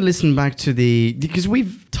 I didn't listen back to because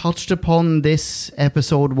we've touched upon this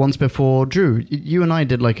episode once before. Drew, you and I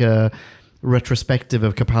did a retrospective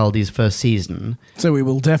of Capaldi's first season. So we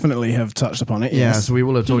will definitely have touched upon it. Yeah, Yes. so we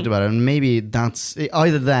will have talked about it. And maybe that's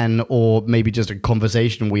either then or maybe just a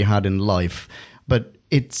conversation we had in life. But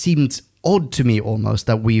it seemed odd to me almost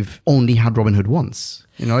that we've only had Robin Hood once.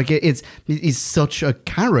 You know, like he's such a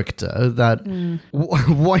character that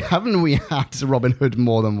why haven't we had Robin Hood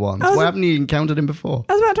more than once? Why haven't you encountered him before?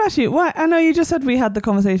 I was about to ask you, why? I know you just said we had the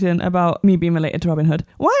conversation about me being related to Robin Hood.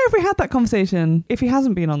 Why have we had that conversation if he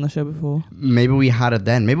hasn't been on the show before? Maybe we had it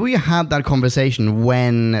then. Maybe we had that conversation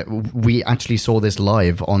when we actually saw this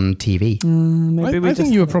live on TV. I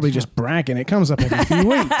think you were probably just bragging. It comes up every few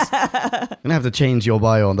weeks. I'm going to have to change your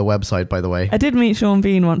bio on the website, by the way. I did meet Sean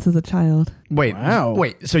Bean once as a child. Wait,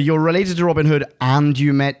 so you're related to Robin Hood and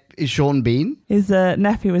you met Sean Bean? His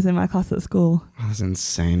nephew was in my class at school. Oh, that's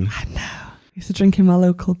insane. I know. Used to drink in my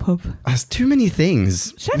local pub. That's too many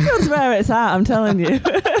things. Sheffield's where it's at, I'm telling you.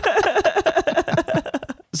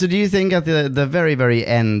 So do you think at the very, very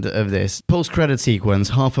end of this post-credit sequence,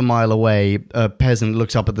 half a mile away, a peasant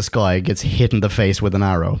looks up at the sky, gets hit in the face with an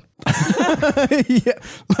arrow? Yeah,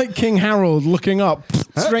 like King Harold looking up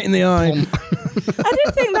straight in the eye. I did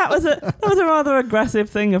think that was a rather aggressive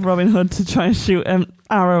thing of Robin Hood to try and shoot an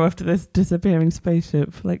arrow after this disappearing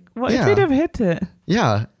spaceship. Like, what if he'd have hit it?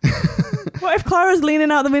 Yeah. What if Clara's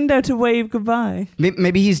leaning out the window to wave goodbye?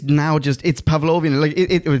 Maybe he's now just, it's Pavlovian, like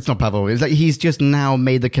it's not Pavlovian, it's like he's just now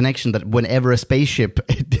made the connection that whenever a spaceship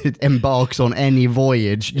it embarks on any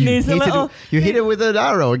voyage, you hit it with an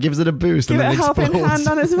arrow, it gives it a boost, Give and then it a helping explodes. hand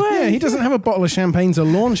on his way. Yeah, he doesn't have a bottle of champagne to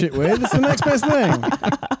launch it with. It's the next best thing.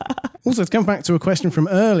 Also, to come back to a question from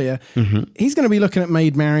earlier, he's going to be looking at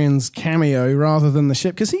Maid Marian's cameo rather than the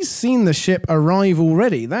ship, because he's seen the ship arrive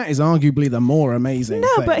already. That is arguably the more amazing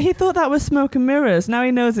thing. But he thought that was smoke and mirrors. Now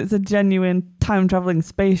he knows it's a genuine time-traveling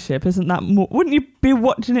spaceship. Isn't that more... Wouldn't you be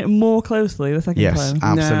watching it more closely the second Yes, time?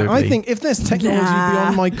 absolutely. I think if there's technology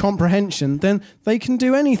beyond my comprehension, then they can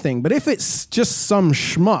do anything. But if it's just some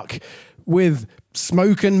schmuck with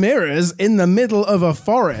smoke and mirrors in the middle of a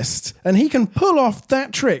forest, and he can pull off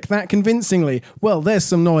that trick that convincingly, well, there's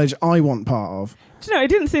some knowledge I want part of. Do you know, he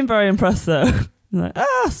didn't seem very impressed, though. Like,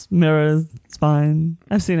 mirrors, it's fine.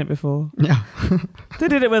 I've seen it before. Yeah. They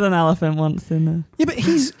did it with an elephant once in there. Yeah, but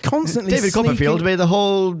he's constantly David Copperfield made the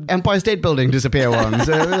whole Empire State Building disappear once.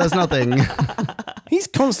 That's nothing. He's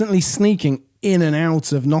constantly sneaking in and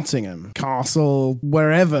out of Nottingham Castle,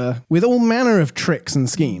 wherever, with all manner of tricks and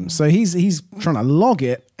schemes. So he's trying to log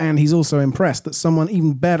it, and he's also impressed that someone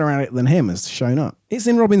even better at it than him has shown up. It's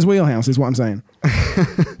in Robin's wheelhouse, is what I'm saying.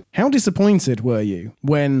 How disappointed were you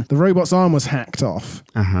when the robot's arm was hacked off?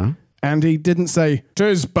 And he didn't say,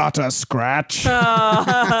 "'Tis but a scratch." That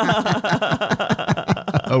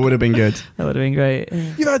would have been good. That would have been great.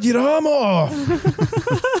 Yeah. You've had your arm off.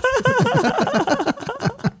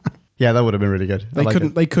 Yeah, that would have been really good.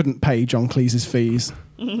 They couldn't pay John Cleese's fees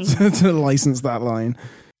to license that line.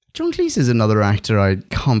 John Cleese is another actor I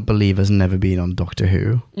can't believe has never been on Doctor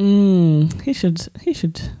Who. He should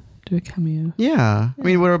do a cameo. Yeah. I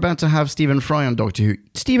mean, we're about to have Stephen Fry on Doctor Who.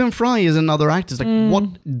 Stephen Fry is another actor. It's like, what?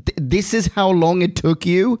 This is how long it took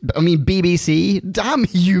you? I mean, BBC? Damn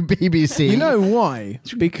you, BBC. You know why?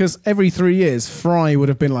 Because every 3 years, Fry would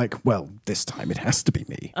have been like, well, this time it has to be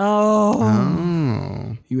me.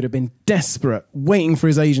 Oh. He would have been desperate, waiting for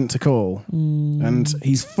his agent to call. And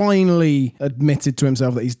he's finally admitted to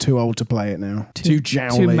himself that he's too old to play it now. Too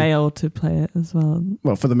jowly. Too male to play it as well.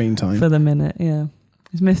 Well, for the meantime. For the minute, yeah.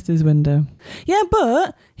 He's missed his window. Yeah,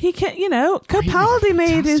 but he can, Capaldi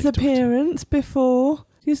made his appearance before.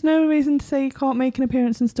 There's no reason to say he can't make an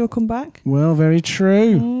appearance and still come back. Well, very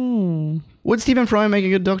true. Would Stephen Fry make a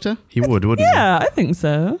good Doctor? He would, wouldn't he? Yeah, I think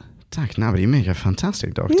so. Tack, now, but he'd make a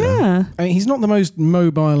fantastic Doctor. Yeah. I mean, he's not the most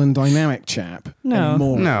mobile and dynamic chap. No.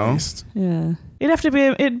 Anymore, No. at least. Yeah.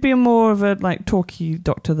 It'd be more of a talky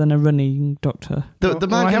doctor than a running doctor. The Well,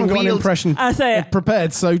 man I haven't can got an wield... impression I say it.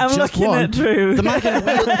 prepared, so I'm just looking one. at Drew. The man can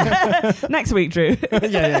wield... Next week, Drew.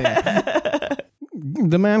 yeah.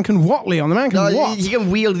 The man can Watley on. The man can what? He can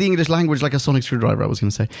wield the English language like a sonic screwdriver, I was going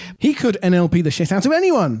to say. He could NLP the shit out of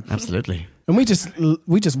anyone. Absolutely. And we just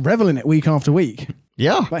revel in it week after week.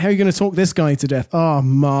 Yeah. Like, how are you going to talk this guy to death? Oh,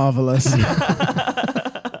 marvellous.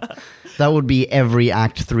 That would be every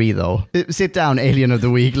Act 3, though. Sit down, Alien of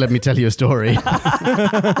the Week. Let me tell you a story.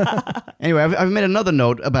 Anyway, I've made another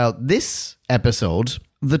note about this episode.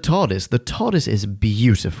 The TARDIS. The TARDIS is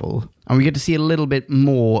beautiful. And we get to see a little bit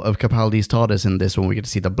more of Capaldi's TARDIS in this one. We get to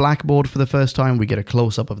see the blackboard for the first time. We get a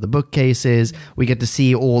close-up of the bookcases. We get to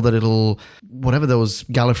see all the little, whatever those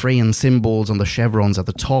Gallifreyan symbols on the chevrons at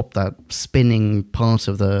the top, that spinning part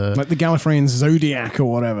of the... Like the Gallifreyan Zodiac or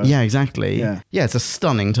whatever. Yeah, exactly. Yeah. It's a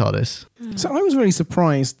stunning TARDIS. So I was really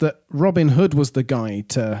surprised that Robin Hood was the guy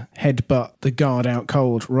to headbutt the guard out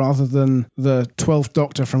cold rather than the 12th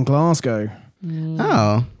Doctor from Glasgow.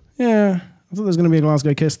 Oh. Yeah. I thought there was going to be a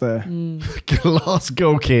Glasgow kiss there.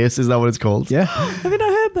 Glasgow kiss, is that what it's called? Yeah. Have you not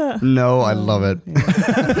heard that? No, I love it.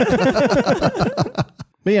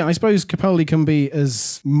 But yeah, I suppose Capaldi can be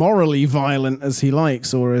as morally violent as he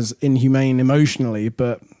likes or as inhumane emotionally,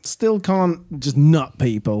 but still can't just nut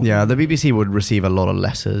people. Yeah, the BBC would receive a lot of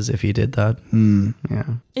letters if he did that.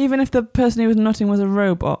 Yeah. Even if the person who was nutting was a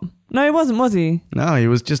robot. No, he wasn't, was he? No, he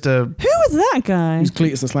was just a... Who was that guy? Who's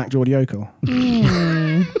Cletus the Slack-jawed yokel?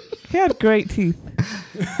 He had great teeth.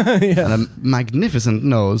 and a magnificent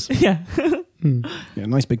nose. Yeah. Yeah,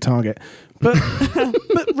 nice big target. But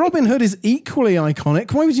Robin Hood is equally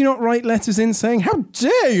iconic. Why would you not write letters in saying, "How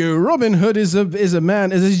dare you? Robin Hood is a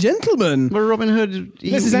man, is a gentleman." But Robin Hood...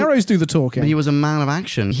 Let his arrows do the talking. But he was a man of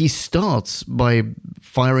action. He starts by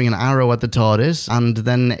firing an arrow at the TARDIS and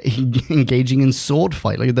then engaging in sword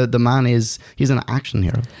fight. Like the man he's an action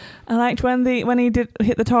hero. I liked when he did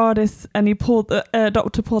hit the TARDIS and he pulled the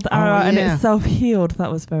Doctor pulled the arrow out and it self-healed.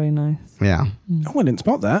 That was very nice. Yeah. Oh, I didn't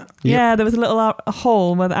spot that. Yeah, there was a little a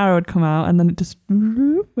hole where the arrow had come out and then it just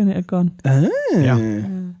when it had gone. Yeah.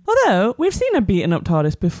 Although we've seen a beaten up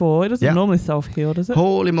TARDIS before, it doesn't normally self-heal, does it?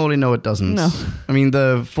 Holy moly, no, it doesn't. No. I mean,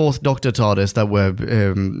 the fourth Doctor TARDIS that we're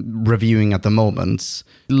reviewing at the moment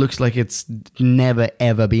looks like it's never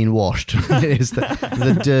ever been washed. It is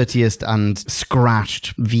the dirtiest and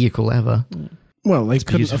scratched vehicle ever. Well, they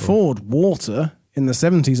couldn't beautiful. afford water in the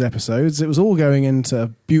 70s episodes. It was all going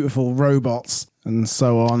into beautiful robots and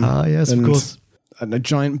so on. Ah, yes, of course. And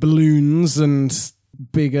giant balloons and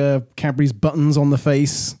bigger Cadbury's buttons on the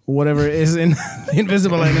face, or whatever it is in The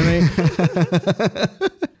Invisible Enemy.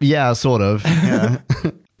 Yeah, sort of. Yeah.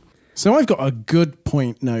 So I've got a good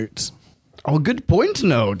point note. Oh, good point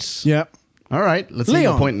notes. Yep. All right, let's see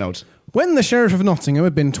Leon. the point note. When the Sheriff of Nottingham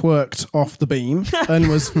had been twerked off the beam and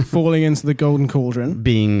was falling into the Golden Cauldron.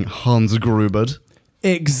 Being Hans Grubered.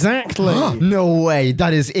 Exactly. No way,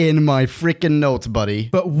 that is in my freaking notes, buddy.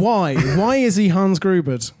 But why? Why is he Hans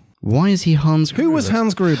Grubered? Why is he Hans Gruber? Who was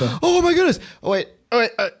Hans Gruber? Oh my goodness! Oh wait,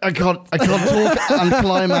 I can't talk and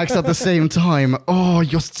climax at the same time. Oh,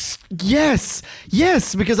 yes,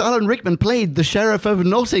 because Alan Rickman played the Sheriff of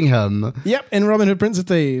Nottingham. Yep, in Robin Hood, Prince of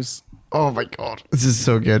Thieves. Oh my god, this is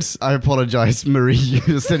so good. I apologize, Marie,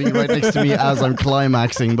 you're sitting right next to me as I'm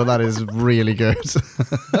climaxing, but that is really good.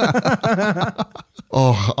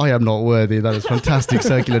 Oh, I am not worthy. That is fantastic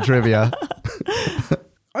circular trivia.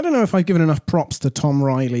 I don't know if I've given enough props to Tom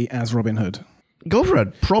Riley as Robin Hood. Go for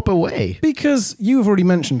it, proper way. Because you've already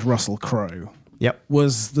mentioned Russell Crowe. Yep.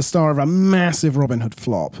 Was the star of a massive Robin Hood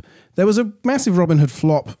flop. There was a massive Robin Hood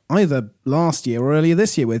flop either last year or earlier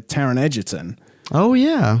this year with Taron Egerton. Oh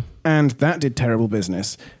yeah. And that did terrible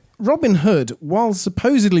business. Robin Hood, while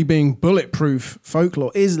supposedly being bulletproof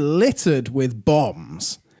folklore, is littered with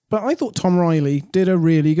bombs. But I thought Tom Riley did a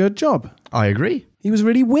really good job. I agree. He was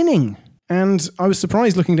really winning. And I was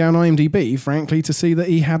surprised looking down IMDb, frankly, to see that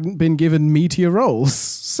he hadn't been given meteor roles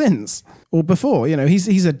since. Or before. You know,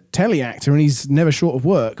 he's a telly actor and he's never short of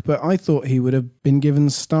work, but I thought he would have been given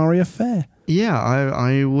starrier fare. Yeah,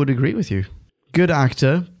 I would agree with you. Good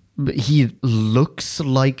actor. He looks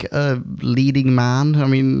like a leading man. I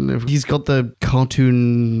mean, he's got the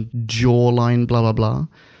cartoon jawline, blah, blah, blah.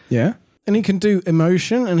 Yeah. And he can do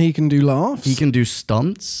emotion and he can do laughs. He can do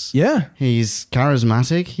stunts. Yeah. He's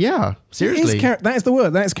charismatic. Yeah, seriously. That is the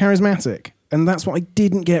word. That is charismatic. And that's what I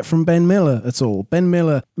didn't get from Ben Miller at all. Ben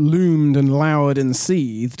Miller loomed and lowered and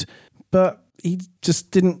seethed, but he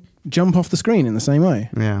just didn't jump off the screen in the same way.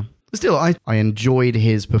 Yeah. Still, I enjoyed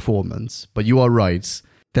his performance, but you are right.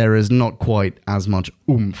 There is not quite as much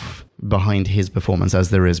oomph behind his performance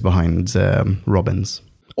as there is behind Robin's.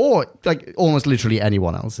 Or, like, almost literally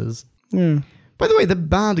anyone else's. Yeah. By the way, the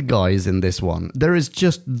bad guys in this one, there is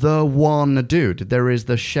just the one dude. There is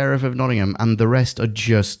the Sheriff of Nottingham, and the rest are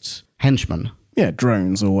just henchmen. Yeah,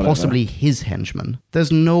 drones or whatever. Possibly his henchmen.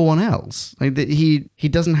 There's no one else. Like he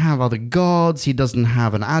doesn't have other guards. He doesn't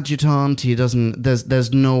have an adjutant. He doesn't.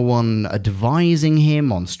 There's no one advising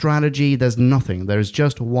him on strategy. There's nothing. There's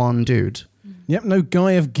just one dude. Yep, no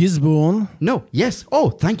Guy of Gisborne. No, yes. Oh,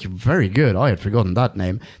 thank you. Very good. I had forgotten that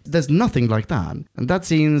name. There's nothing like that. And that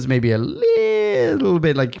seems maybe a little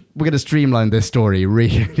bit like we're going to streamline this story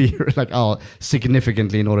really, like,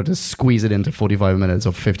 significantly in order to squeeze it into 45 minutes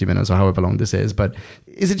or 50 minutes or however long this is. But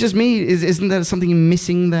is it just me? Isn't there something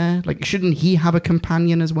missing there? Like, shouldn't he have a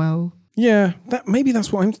companion as well? Yeah, maybe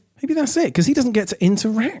that's it, because he doesn't get to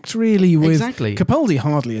interact really with Exactly. Capaldi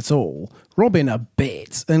hardly at all, Robin a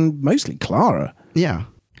bit, and mostly Clara. Yeah.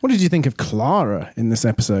 What did you think of Clara in this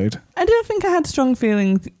episode? I don't think I had strong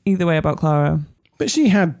feelings either way about Clara. But she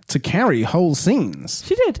had to carry whole scenes.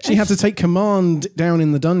 She did. She had to take command down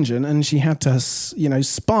in the dungeon, and she had to,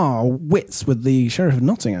 spar wits with the Sheriff of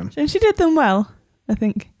Nottingham. And she did them well, I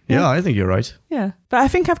think. Yeah, I think you're right. Yeah. But I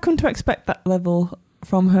think I've come to expect that level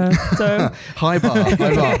from her. So High bar.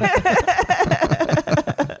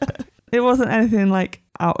 it wasn't anything like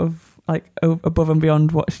out of above and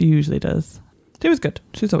beyond what she usually does. She was good.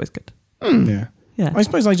 She was always good. Yeah. Yeah. I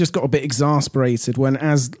suppose I just got a bit exasperated when,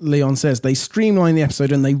 as Leon says, they streamlined the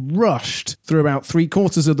episode and they rushed through about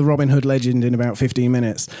 3/4 of the Robin Hood legend in about 15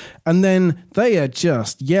 minutes. And then they are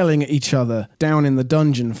just yelling at each other down in the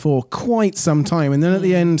dungeon for quite some time. And then at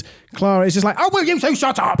the end, Clara is just like, "Oh, will you two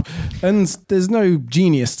shut up?" And there's no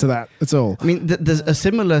genius to that at all. I mean, there's a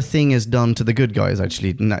similar thing is done to the good guys,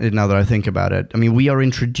 actually, now that I think about it. I mean, we are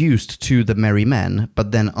introduced to the merry men,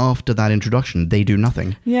 but then after that introduction, they do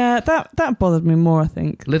nothing. Yeah, that bothered me more, I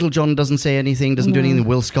think. Little John doesn't say anything, doesn't do anything.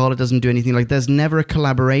 Will Scarlet doesn't do anything. Like, there's never a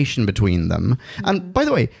collaboration between them. And by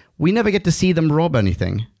the way, we never get to see them rob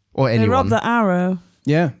anything or anyone. They robbed the arrow.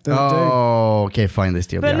 Yeah, they do. Oh, okay, fine. They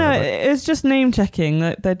steal But the no, arrow. it's just name checking.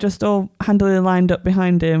 They're just all handily lined up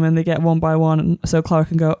behind him, and they get one by one, and so Clara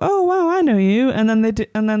can go, "Oh wow, I know you," and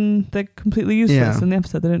then they're completely useless in the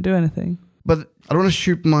episode. They don't do anything. But I don't want to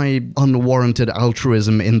shoot my unwarranted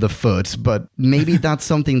altruism in the foot, but maybe that's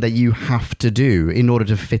something that you have to do in order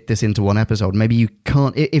to fit this into one episode. Maybe you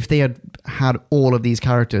can't. If they had all of these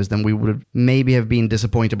characters, then we would have maybe have been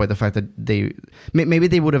disappointed by the fact that maybe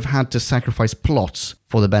they would have had to sacrifice plots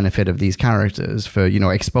for the benefit of these characters for,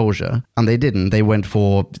 exposure. And they didn't. They went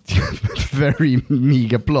for very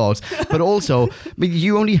meager plots. But also,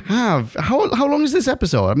 you only have... How long is this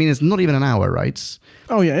episode? I mean, it's not even an hour, right?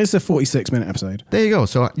 Oh, yeah, it's a 46-minute episode. There you go.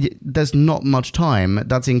 So there's not much time.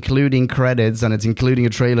 That's including credits, and it's including a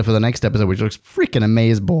trailer for the next episode, which looks freaking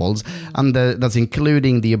amazeballs. And that's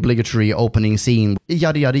including the obligatory opening scene,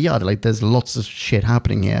 yada, yada, yada. Like, there's lots of shit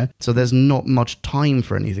happening here. So there's not much time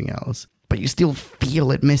for anything else. But you still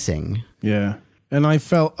feel it missing. Yeah. And I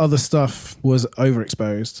felt other stuff was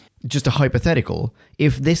overexposed. Just a hypothetical.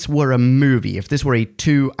 If this were a movie, if this were a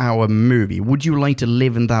 2-hour movie, would you like to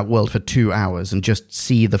live in that world for 2 hours and just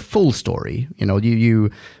see the full story? I'm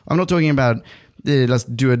not talking about let's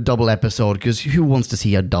do a double episode, because who wants to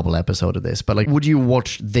see a double episode of this? But like, would you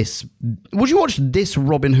watch this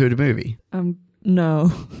Robin Hood movie?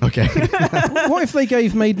 No. Okay. What if they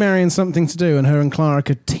gave Maid Marian something to do and her and Clara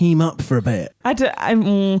could team up for a bit?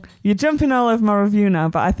 You're jumping all over my review now,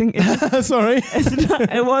 but I think it's Sorry.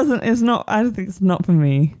 It's not. I don't think it's not for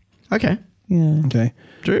me. Okay. Yeah. Okay.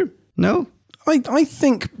 Drew? No? I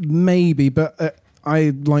think maybe, but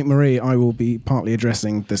like Marie, I will be partly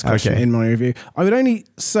addressing this question in my review. I would only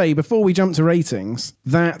say, before we jump to ratings,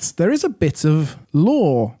 that there is a bit of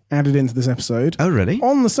lore added into this episode. Oh, really?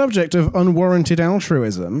 On the subject of unwarranted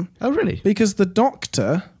altruism. Oh, really? Because the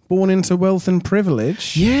Doctor, born into wealth and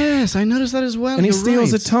privilege... Yes, I noticed that as well. And he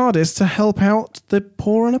steals a TARDIS to help out the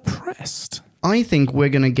poor and oppressed. I think we're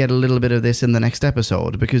going to get a little bit of this in the next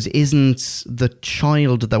episode, because isn't the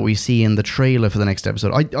child that we see in the trailer for the next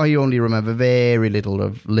episode, I only remember very little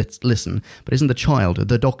of Listen, but isn't the child,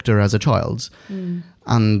 the Doctor as a child? Mm.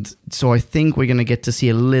 And so I think we're going to get to see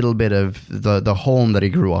a little bit of the home that he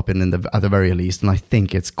grew up in at the very least, and I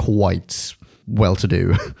think it's quite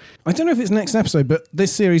well-to-do. I don't know if it's next episode, but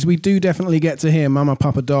this series we do definitely get to hear Mama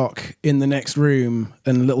Papa Doc in the next room,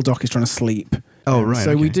 and little Doc is trying to sleep. Oh, right.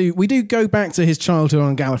 So okay. we do go back to his childhood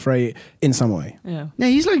on Gallifrey in some way. Yeah. Yeah,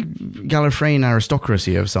 he's like Gallifreyan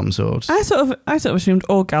aristocracy of some sort. I sort of assumed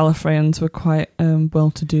all Gallifreyans were quite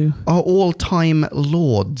well-to-do. Are all Time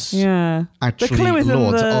Lords? Yeah. Actually,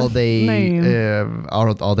 lords. Are they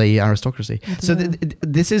aristocracy? So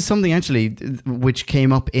this is something actually which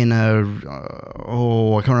came up in I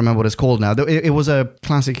can't remember what it's called now. It was a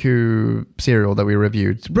Classic Who serial that we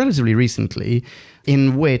reviewed relatively recently,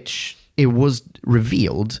 in which it was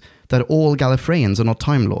revealed that all Gallifreyans are not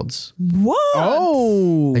Time Lords. What?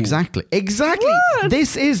 Oh, exactly. What?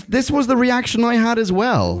 This was the reaction I had as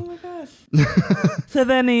well. Oh my gosh. So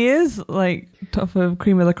then he is like top of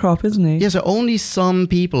cream of the crop, isn't he? Yeah, so only some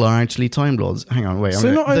people are actually Time Lords. Hang on, wait.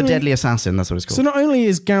 The Deadly Assassin, that's what it's called. So not only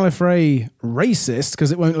is Gallifrey racist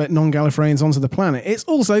because it won't let non-Gallifreyans onto the planet, it's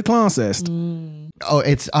also classist. Mm. Oh,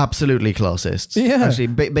 it's absolutely classist. Yeah. Actually,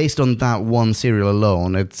 based on that one serial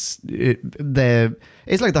alone, it's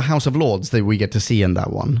like the House of Lords that we get to see in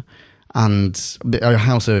that one. And the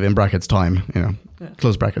House of, in brackets, time,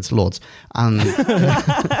 close brackets, Lords. And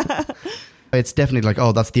It's definitely like,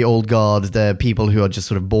 oh, that's the old guard, the people who are just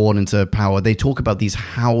sort of born into power. They talk about these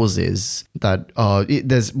houses that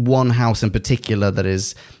there's one house in particular that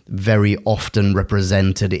is very often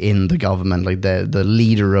represented in the government. Like the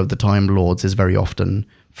leader of the Time Lords is very often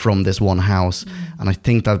from this one house. And I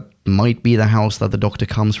think that might be the house that the Doctor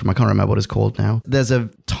comes from. I can't remember what it's called now. There's a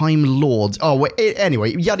Time Lord. Oh, wait,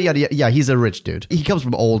 anyway, yada, yada, yada. Yeah, he's a rich dude. He comes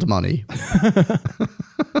from old money.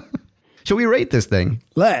 Shall we rate this thing?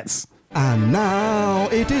 Let's. And now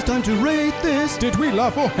it is time to rate this. Did we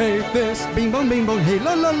laugh or hate this? Bing bong, hey,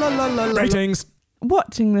 la la la la la. Ratings.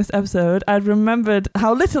 Watching this episode, I'd remembered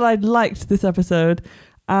how little I'd liked this episode,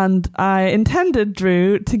 and I intended,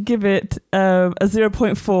 Drew, to give it a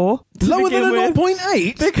 0.4. Lower than a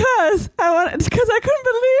 0.8? Because I couldn't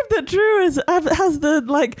believe that Drew has the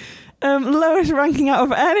lowest ranking out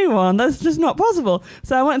of anyone. That's just not possible.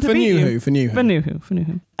 So I wanted to beat you. For New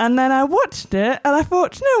Who. And then I watched it and I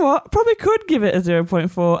thought, you know what? Probably could give it a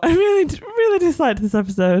 0.4. I really disliked this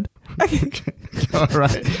episode. Okay. All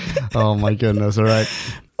right. Oh my goodness. All right.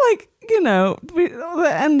 The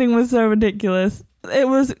ending was so ridiculous. It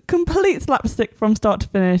was complete slapstick from start to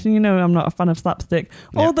finish, and I'm not a fan of slapstick.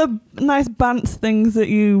 Yeah. All the nice bants things that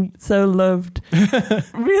you so loved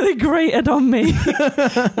really grated on me.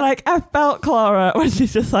 I felt Clara when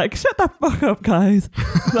she's just like, shut the fuck up, guys.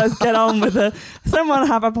 Let's get on with it. Someone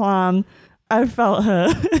have a plan. I felt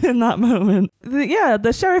her in that moment.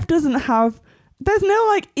 The sheriff doesn't have... There's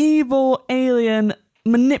no, evil alien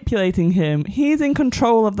manipulating him. He's in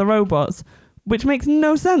control of the robots, which makes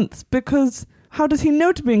no sense, because... How does he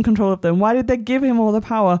know to be in control of them? Why did they give him all the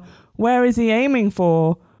power? Where is he aiming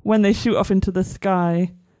for when they shoot off into the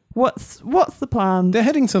sky? What's the plan? They're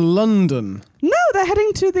heading to London. No, they're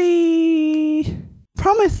heading to the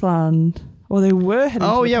Promised Land. Or they were heading to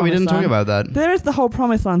the Oh, yeah, we didn't talk about that. There is the whole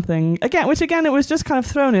Promised Land thing. Which it was just kind of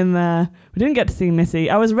thrown in there. We didn't get to see Missy.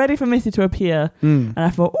 I was ready for Missy to appear. And I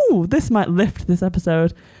thought, this might lift this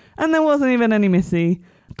episode. And there wasn't even any Missy.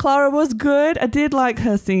 Clara was good. I did like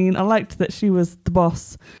her scene. I liked that she was the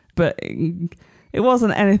boss, but it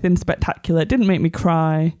wasn't anything spectacular. It didn't make me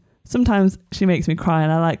cry. Sometimes she makes me cry,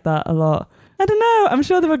 and I like that a lot. I don't know. I'm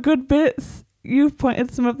sure there were good bits. You've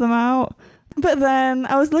pointed some of them out. But then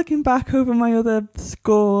I was looking back over my other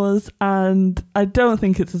scores, and I don't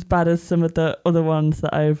think it's as bad as some of the other ones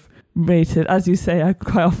that I've rated. As you say, I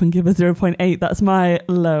quite often give a 0.8. That's my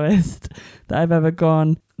lowest that I've ever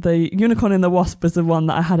gone. The Unicorn and the Wasp was the one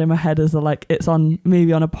that I had in my head as it's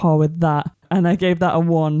maybe on a par with that. And I gave that a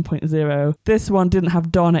 1.0. This one didn't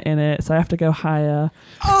have Donna in it, so I have to go higher.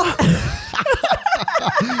 Oh!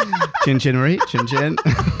 Chin chin, Marie. Chin chin.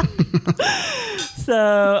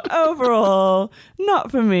 So overall,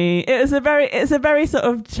 not for me. It's a very sort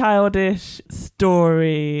of childish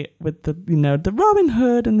story with the Robin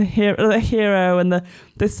Hood and the hero and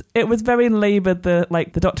this. It was very laboured. The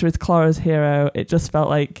Doctor is Clara's hero. It just felt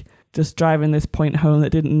like just driving this point home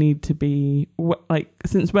that didn't need to be.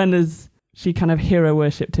 Since when has she kind of hero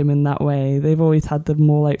worshipped him in that way? They've always had the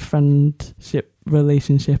more friendship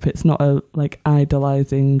relationship. It's not a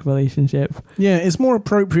idolizing relationship. Yeah, it's more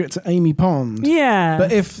appropriate to Amy Pond. Yeah.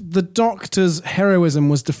 But if the Doctor's heroism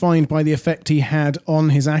was defined by the effect he had on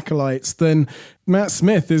his acolytes, then Matt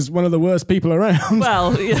Smith is one of the worst people around.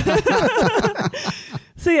 Well, yeah.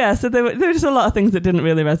 So there were just a lot of things that didn't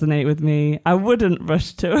really resonate with me. I wouldn't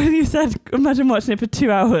rush to. You said, imagine watching it for 2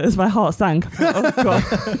 hours. My heart sank. Oh, God.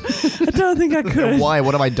 I don't think I could. Why?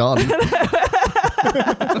 What have I done?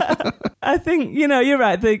 I think, you're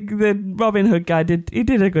right. The Robin Hood guy did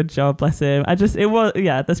a good job, bless him.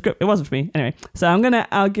 The script, it wasn't for me. Anyway, so I'm gonna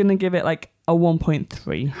give it a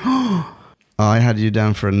 1.3. I had you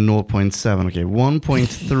down for a 0.7. Okay,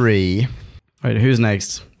 1.3. Right, who's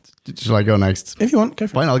next? Shall I go next? If you want, go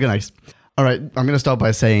for it. Fine, I'll go next. All right, I'm going to start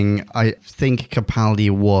by saying I think Capaldi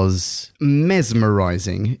was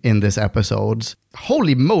mesmerizing in this episode.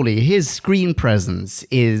 Holy moly, his screen presence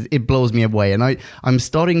it blows me away. And I'm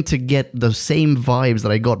starting to get the same vibes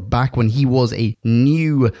that I got back when he was a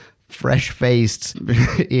new,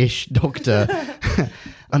 fresh-faced-ish Doctor.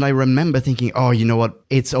 And I remember thinking, oh, you know what?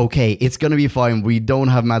 It's okay. It's going to be fine. We don't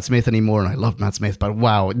have Matt Smith anymore. And I love Matt Smith, but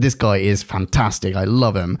wow, this guy is fantastic. I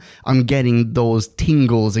love him. I'm getting those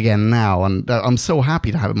tingles again now. And I'm so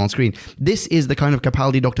happy to have him on screen. This is the kind of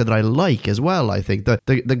Capaldi Doctor that I like as well, I think.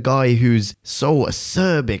 The guy who's so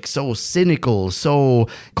acerbic, so cynical, so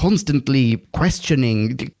constantly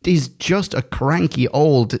questioning. He's just a cranky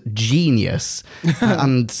old genius.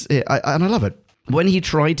 and I love it. When he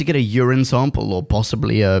tried to get a urine sample, or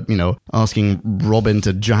possibly, asking Robin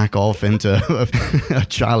to jack off into a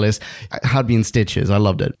chalice, had me in stitches. I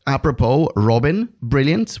loved it. Apropos, Robin,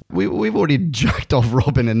 brilliant. We've already jacked off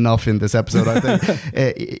Robin enough in this episode, I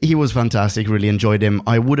think. He was fantastic, really enjoyed him.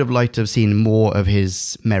 I would have liked to have seen more of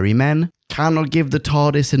his merry men. Cannot give the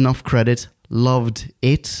TARDIS enough credit. Loved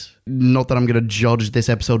it. Not that I'm going to judge this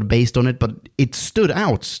episode based on it, but it stood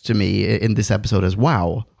out to me in this episode as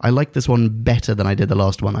wow. I like this one better than I did the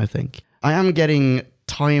last one, I think. I am getting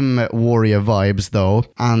Time Warrior vibes though,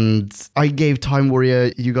 and I gave Time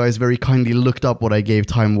Warrior, you guys very kindly looked up what I gave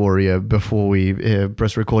Time Warrior before we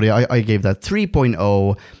press record. I gave that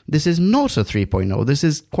 3.0. This is not a 3.0. This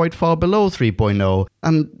is quite far below 3.0.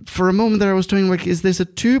 And for a moment there I was doing like, is this a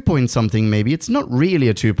 2 point something maybe? It's not really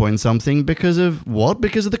a 2 point something because of what?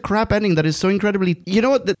 Because of the crap ending that is so incredibly... You know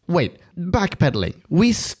what? Wait, backpedaling.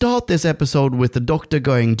 We start this episode with the Doctor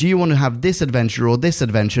going, do you want to have this adventure or this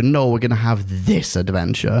adventure? No, we're going to have this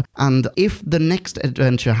adventure. And if the next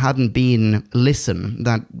adventure hadn't been Listen,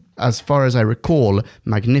 that, as far as I recall,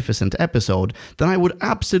 magnificent episode, then I would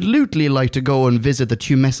absolutely like to go and visit the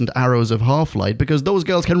tumescent arrows of Half-Light, because those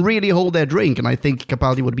girls can really hold their drink, and I think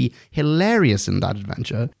Capaldi would be hilarious in that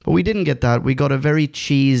adventure. But we didn't get that. We got a very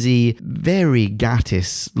cheesy, very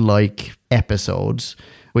Gatiss-like episodes,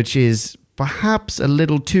 which is perhaps a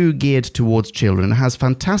little too geared towards children. It has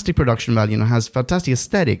fantastic production value and it has fantastic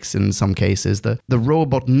aesthetics in some cases. The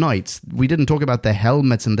robot knights, we didn't talk about their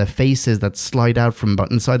helmets and their faces that slide out from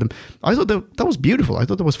inside them. I thought that was beautiful. I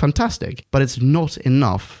thought that was fantastic, but it's not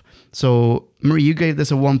enough. So, Marie, you gave this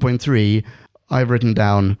a 1.3. I've written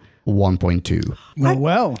down 1.2.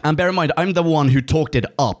 Well. And bear in mind, I'm the one who talked it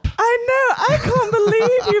up. I know. I can't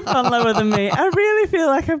believe you've gone lower than me. I really feel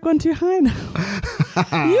like I've gone too high now.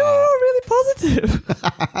 You're all really positive.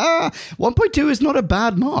 1.2 is not a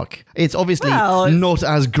bad mark. It's obviously not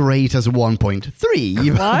as great as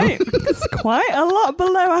 1.3. Right? It's quite a lot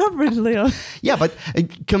below average, Leon. Yeah, but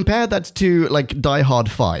compare that to like Die Hard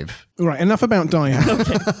 5. Right, enough about Die Hard.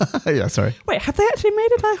 Okay. Yeah, sorry. Wait, have they actually made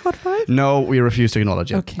a Die Hard 5? No, we refuse to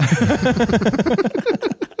acknowledge it. Okay.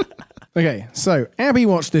 Okay, so Abby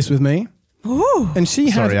watched this with me. Ooh. And she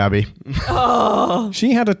had... Sorry, Abby. Oh.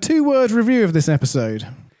 She had a 2-word review of this episode.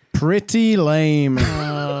 Pretty lame.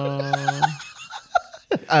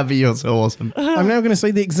 Abby, you're so awesome. I'm now going to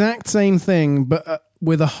say the exact same thing, but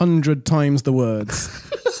with 100 times the words.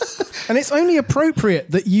 And it's only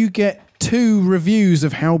appropriate that you get 2 reviews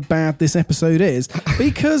of how bad this episode is,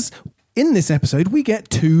 because in this episode, we get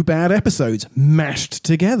 2 bad episodes mashed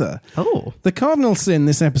together. Oh. The cardinal sin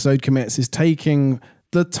this episode commits is taking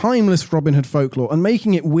the timeless Robin Hood folklore and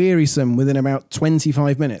making it wearisome within about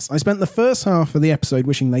 25 minutes. I spent the first half of the episode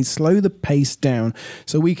wishing they'd slow the pace down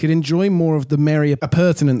so we could enjoy more of the merry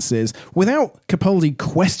appurtenances without Capaldi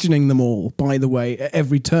questioning them all, by the way, at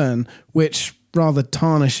every turn, which rather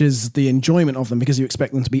tarnishes the enjoyment of them because you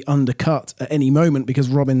expect them to be undercut at any moment because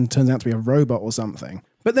Robin turns out to be a robot or something.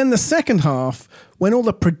 But then the second half, when all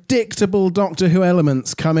the predictable Doctor Who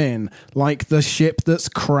elements come in, like the ship that's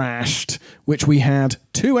crashed, which we had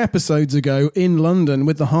 2 episodes ago in London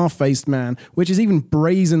with the half-faced man, which is even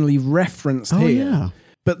brazenly referenced here. Yeah.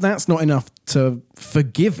 But that's not enough to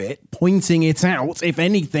forgive it, pointing it out. If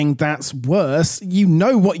anything, that's worse. You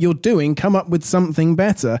know what you're doing. Come up with something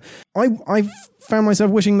better. I've found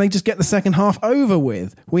myself wishing they just get the second half over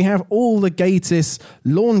with. We have all the Gatiss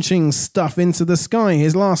launching stuff into the sky.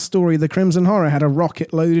 His last story, The Crimson Horror, had a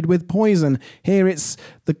rocket loaded with poison. Here it's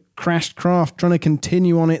the crashed craft trying to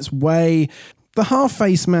continue on its way. The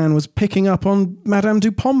half-faced man was picking up on Madame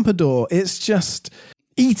du Pompadour. It's just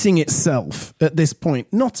eating itself at this point.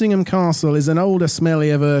 Nottingham Castle is an older,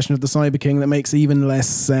 smellier version of the Cyber King that makes even less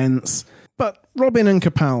sense. But Robin and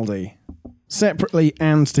Capaldi, separately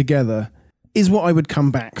and together, is what I would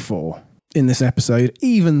come back for in this episode.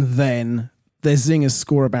 Even then, their zingers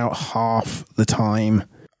score about half the time.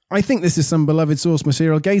 I think this is some beloved source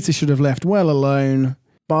material Gatiss should have left well alone,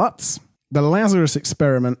 but the Lazarus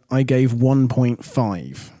Experiment I gave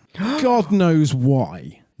 1.5. God knows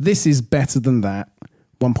why. This is better than that.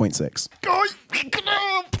 1.6.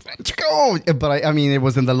 But I mean, it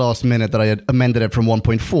was in the last minute that I had amended it from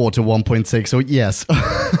 1.4 to 1.6, so yes. Can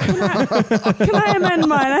I amend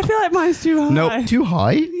mine? I feel like mine's too high. No, too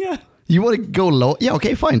high? Yeah. You want to go low? Yeah,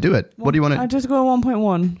 okay, fine, do it. What do you want I to... just go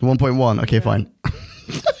 1.1. 1.1, okay, fine.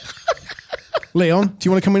 Leon, do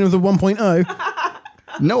you want to come in with a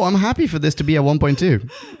 1.0? No, I'm happy for this to be a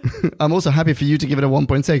 1.2. I'm also happy for you to give it a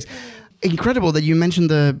 1.6. incredible that you mentioned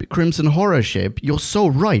the Crimson Horror ship. You're so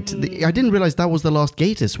right. I didn't realize that was the last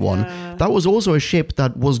Gatiss one. Yeah. That was also a ship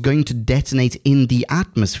that was going to detonate in the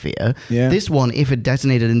atmosphere. Yeah. This one, if it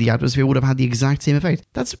detonated in the atmosphere, would have had the exact same effect.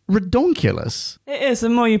 That's redonkulous. It is. The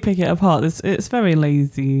more you pick it apart, it's very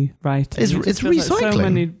lazy writing. It's It just feels like recycling. so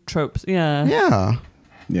many tropes. Yeah. Yeah.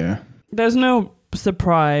 Yeah. There's no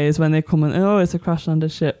surprise when they come and, oh, it's a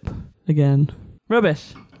crash-landed ship again.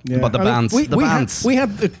 Rubbish. Yeah. But the I mean, bands, the bands. We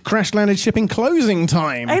had the crash-landed ship in closing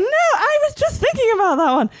time. I know, I was just thinking about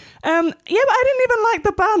that one. Yeah, but I didn't even like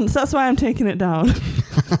the bands. That's why I'm taking it down.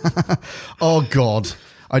 Oh, God.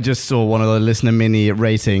 I just saw one of the listener mini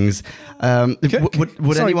ratings. Would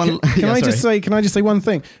Sorry, anyone... Can Yeah, I sorry. just say one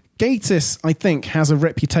thing? Gatiss, I think, has a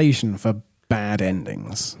reputation for bad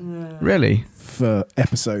endings Really? for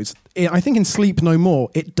episodes. I think in Sleep No More,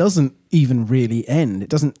 it doesn't even really end. It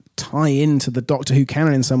doesn't tie into the Doctor Who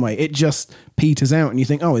canon in some way. It just peters out and you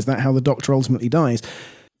think, oh, is that how the Doctor ultimately dies?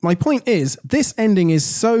 My point is, this ending is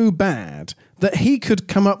so bad that he could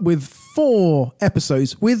come up with 4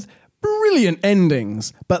 episodes with brilliant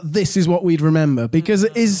endings, but this is what we'd remember because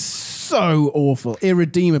it is so awful,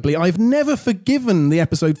 irredeemably. I've never forgiven the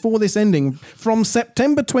episode for this ending from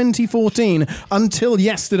September 2014 until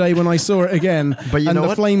yesterday when I saw it again, But you and know the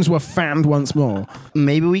what? flames were fanned once more.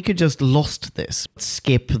 Maybe we could just lost this,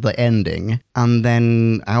 skip the ending, and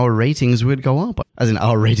then our ratings would go up. As in,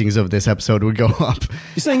 our ratings of this episode would go up.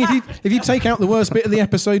 You're saying if you take out the worst bit of the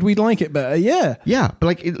episode, we'd like it better? Yeah. Yeah, but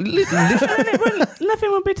like,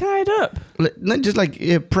 Nothing would be tied up. just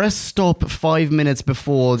like press stop 5 minutes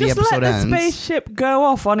before the Just episode let the ends. spaceship go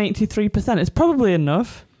off on 83%. It's probably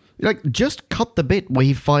enough. Like, just cut the bit where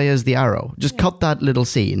he fires the arrow. Just cut that little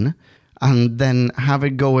scene. And then have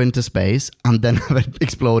it go into space, and then have it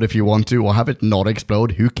explode if you want to, or have it not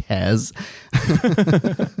explode. Who cares?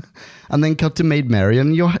 And then cut to Maid Mary,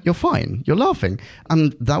 and you're fine. You're laughing,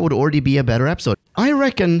 and that would already be a better episode. I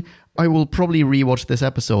reckon I will probably rewatch this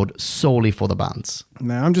episode solely for the bands.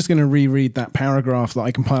 Now I'm just going to reread that paragraph that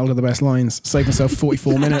I compiled of the best lines. Save myself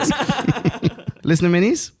 44 minutes. Listener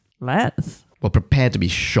minis, Let's. well, prepare to be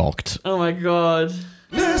shocked. Oh my god.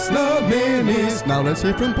 Listener minis. Now let's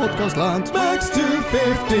hear from Podcast Land. Max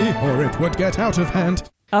 250, or it would get out of hand.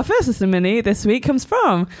 Our first listener mini this week comes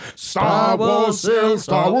from Star Wars Sil,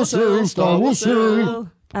 Star Wars Sil, Star Wars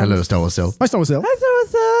Sil. Hello, Star Wars Sil. Hi, Star Wars Hill. Hi, Star Wars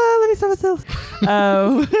Still. Let me Star Wars Still.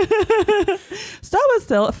 Star Wars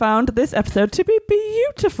Still found this episode to be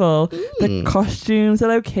beautiful. The costumes, the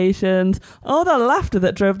locations, all the laughter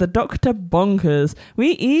that drove the Doctor bonkers.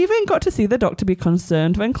 We even got to see the Doctor be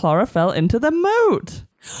concerned when Clara fell into the moat.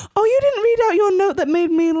 Oh, you didn't read out your note that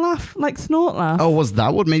made me laugh, like snort laugh. Oh, was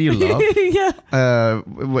that what made you laugh? Yeah.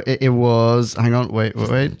 It was... Hang on, wait.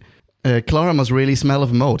 Clara must really smell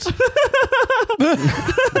of moat.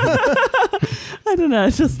 I don't know,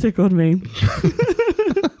 it just tickled me.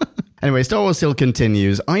 Anyway, Star Wars still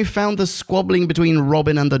continues. I found the squabbling between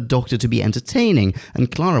Robin and the Doctor to be entertaining, and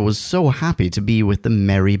Clara was so happy to be with the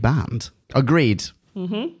merry band. Agreed.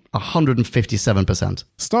 157%.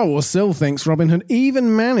 Star Wars still thinks Robin had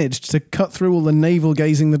even managed to cut through all the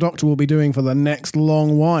navel-gazing the Doctor will be doing for the next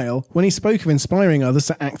long while when he spoke of inspiring others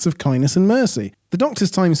to acts of kindness and mercy. The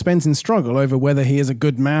Doctor's time spent in struggle over whether he is a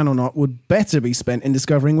good man or not would better be spent in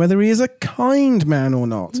discovering whether he is a kind man or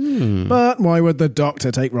not. But why would the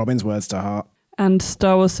Doctor take Robin's words to heart? And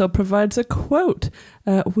Star Wars Still provides a quote.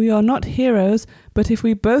 We are not heroes, but if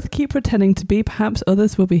we both keep pretending to be, perhaps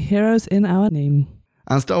others will be heroes in our name.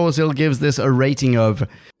 And Star Wars Hill gives this a rating of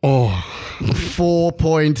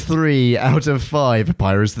 4.3 out of 5.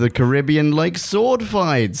 Pirates of the Caribbean like sword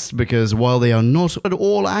fights, because while they are not at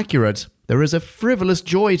all accurate, there is a frivolous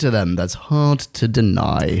joy to them that's hard to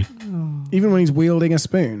deny. Even when he's wielding a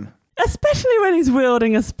spoon. Especially when he's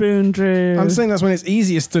wielding a spoon, Drew. I'm saying that's when it's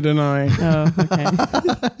easiest to deny. Oh, okay.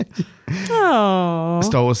 Oh.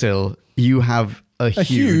 Star Wars Hill, you have a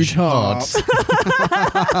huge heart.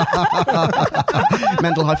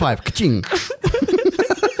 Mental high five. Ka-ching.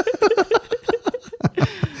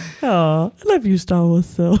 Oh, I love you, Star Wars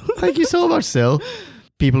Still. Thank you so much, Sil.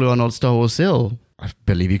 People who are not Star Wars Sil, I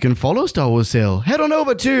believe you can follow Star Wars Sil. Head on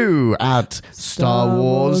over to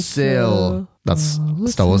 @StarWarsSil. That's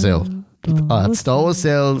Star Wars Sil. At Star Wars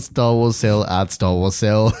Sil, Star Wars Sil, at Star Wars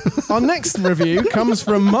Sil. Our next review comes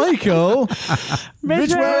from Michael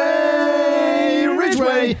Ridgway.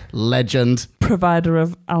 Legend. Provider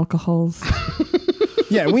of alcohols.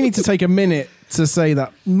 Yeah, we need to take a minute to say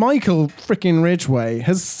that Michael frickin' Ridgway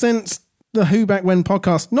has sent the Who Back When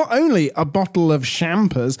podcast, not only a bottle of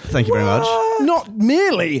champers, Thank you very much. not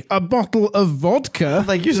merely a bottle of vodka,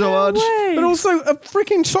 Thank you so much. Way. but also a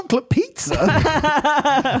freaking chocolate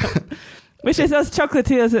pizza. Which is as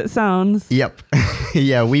chocolatey as it sounds. Yep.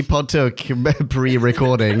 Yeah, we partook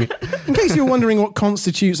pre-recording. In case you're wondering what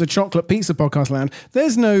constitutes a chocolate pizza, podcast land,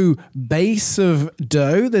 there's no base of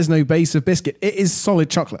dough, there's no base of biscuit. It is solid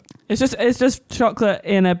chocolate. It's just chocolate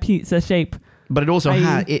in a pizza shape. But it also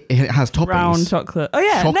it has toppings. Brown chocolate. Oh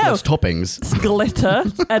yeah, Chocolate's toppings. It's glitter,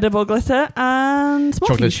 edible glitter, and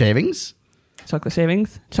Smarties. Chocolate shavings. Chocolate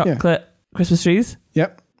shavings, chocolate Christmas trees.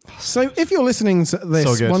 Yep. So if you're listening to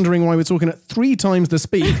this, So wondering why we're talking at 3 times the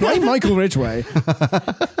speed, I'm Michael Ridgway.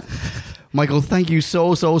 Michael, thank you so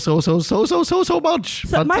much. So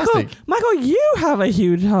Fantastic. Michael, you have a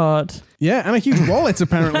huge heart. Yeah, and a huge wallet,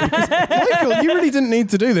 apparently. Michael, you really didn't need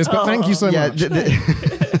to do this, but thank you so much.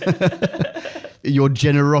 Your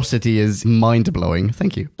generosity is mind-blowing.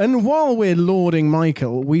 Thank you. And while we're lauding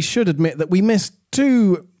Michael, we should admit that we missed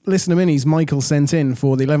 2 listener minis Michael sent in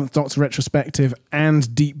for the 11th Doctor retrospective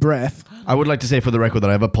and Deep Breath. I would like to say for the record that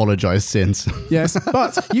I've apologized since. Yes,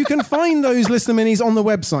 but you can find those listener minis on the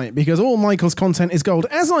website because all Michael's content is gold,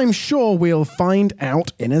 as I'm sure we'll find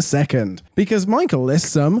out in a second. Because Michael lists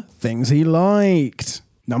some things he liked.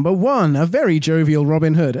 Number 1, a very jovial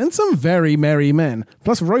Robin Hood and some very merry men,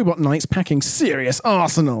 plus robot knights packing serious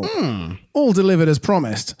arsenal. All delivered as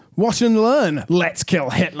promised. Watch and learn. Let's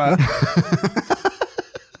kill Hitler.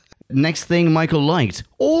 Next thing Michael liked,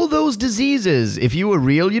 all those diseases. If you were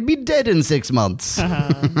real, you'd be dead in 6 months.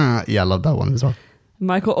 Yeah, I love that one as well.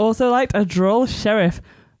 Michael also liked a droll sheriff.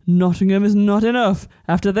 Nottingham is not enough.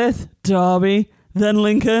 After this, Derby, then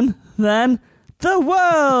Lincoln, then the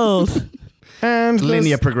world. And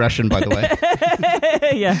Linear progression, by the way.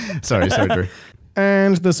 Yeah. Sorry, Drew.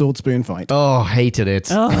 And the sword spoon fight. Oh, hated it.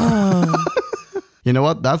 Oh. You know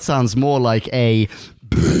what? That sounds more like a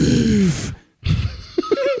beef.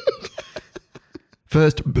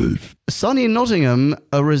 First, beef. Sunny Nottingham,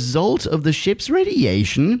 a result of the ship's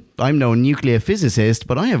radiation. I'm no nuclear physicist,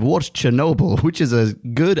 but I have watched Chernobyl, which is as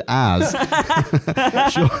good as.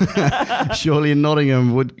 Surely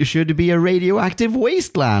Nottingham should be a radioactive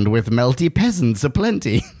wasteland with melty peasants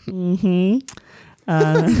aplenty. Mm-hmm.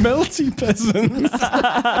 Melty peasants.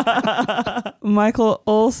 Michael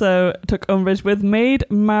also took umbrage with Maid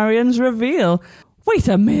Marian's reveal. Wait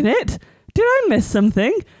a minute. Did I miss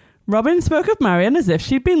something? Robin spoke of Marian as if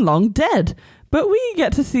she'd been long dead, but we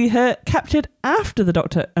get to see her captured after the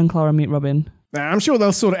Doctor and Clara meet Robin. I'm sure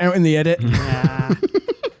they'll sort it out in the edit.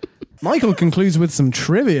 Michael concludes with some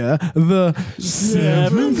trivia. The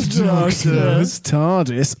 7th Doctor's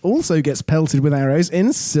TARDIS also gets pelted with arrows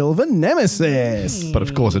in Silver Nemesis. But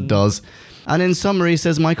of course it does. And in summary,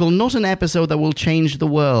 says Michael, not an episode that will change the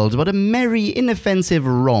world, but a merry, inoffensive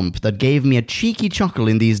romp that gave me a cheeky chuckle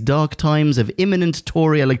in these dark times of imminent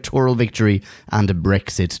Tory electoral victory and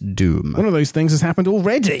Brexit doom. One of those things has happened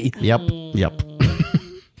already. Yep.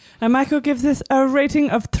 And Michael gives this a rating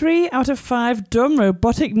of 3 out of 5 dumb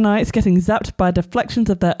robotic knights getting zapped by deflections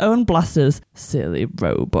of their own blasters. Silly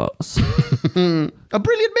robots. A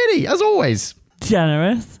brilliant mini, as always.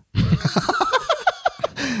 Generous.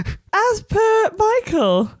 As per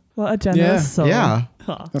Michael. What a generous soul. Yeah.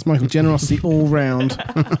 That's Michael generosity all round.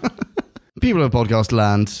 People of podcast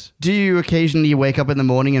land, do you occasionally wake up in the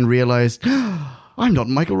morning and realize, I'm not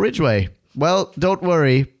Michael Ridgway? Well, don't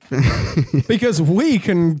worry. Because we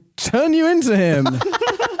can turn you into him.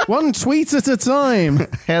 One tweet at a time.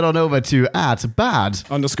 Head on over to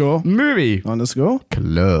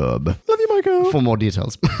 @bad_movie_club. Love you, Michael. For more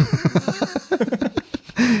details.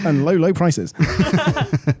 And low prices.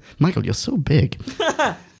 Michael, you're so big.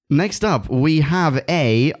 Next up, we have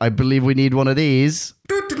I believe we need one of these.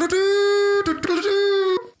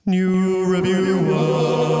 New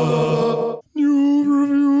reviewer.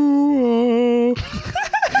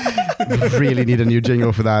 We really need a new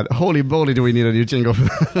jingle for that. Holy moly, do we need a new jingle for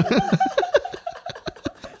that.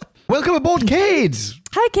 Welcome aboard, Cade.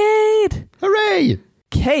 Hi, Cade. Hooray.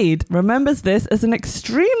 Cade remembers this as an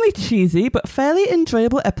extremely cheesy but fairly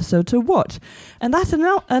enjoyable episode to watch, and that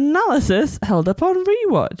analysis held up on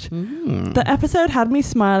rewatch. The episode had me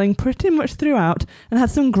smiling pretty much throughout and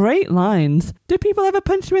had some great lines. Do people ever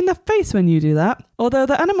punch you in the face when you do that? Although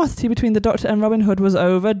the animosity between the Doctor and Robin Hood was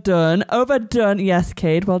overdone, yes,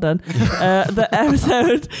 Cade, well done, the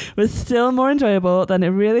episode was still more enjoyable than it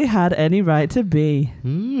really had any right to be.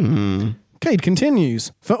 Cade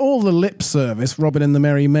continues. For all the lip service Robin and the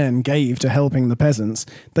Merry Men gave to helping the peasants,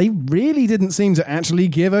 they really didn't seem to actually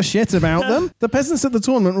give a shit about them. The peasants at the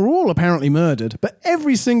tournament were all apparently murdered, but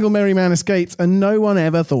every single Merry Man escaped and no one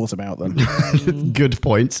ever thought about them. Good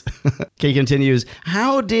point. Kate continues,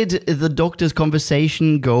 how did the doctor's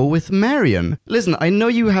conversation go with Marion? Listen, I know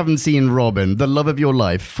you haven't seen Robin, the love of your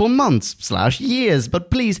life, for months/years, but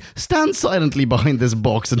please stand silently behind this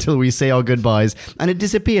box until we say our goodbyes and it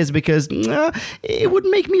disappears because it would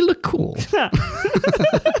make me look cool.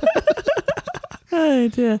 Oh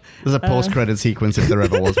dear. There's a post-credit sequence if there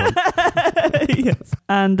ever was one. Yes.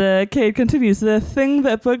 And Cade continues, the thing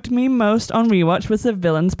that bugged me most on rewatch was the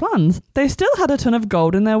villains' plans. They still had a ton of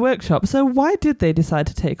gold in their workshop, so why did they decide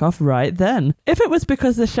to take off right then? If it was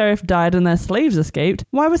because the sheriff died and their slaves escaped,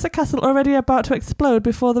 why was the castle already about to explode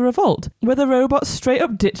before the revolt? Were the robots straight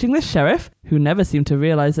up ditching the sheriff, who never seemed to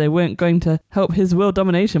realise they weren't going to help his world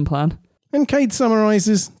domination plan? And Cade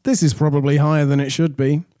summarises, this is probably higher than it should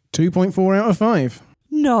be. 2.4 out of 5.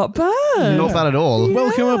 Not bad. Not bad at all. Yeah.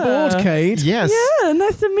 Welcome aboard, Cade. Yes. Yeah,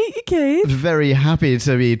 nice to meet you, Cade. Very happy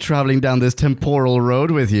to be travelling down this temporal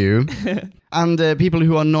road with you. And people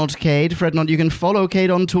who are not Cade, fret not, you can follow Cade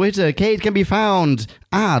on Twitter. Cade can be found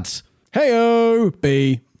at Heyo,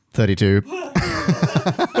 B. 32.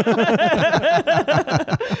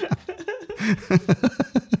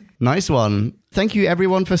 Nice one. Thank you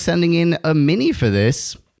everyone for sending in a mini for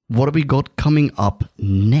this. What have we got coming up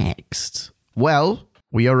next? Well,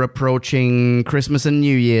 we are approaching Christmas and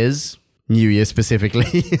New Year's. New Year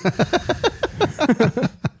specifically.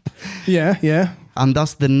 Yeah. And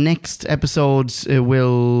thus the next episode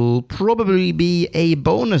will probably be a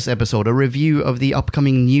bonus episode, a review of the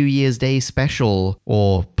upcoming New Year's Day special,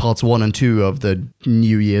 or parts 1 and 2 of the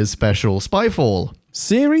New Year's special, Spyfall.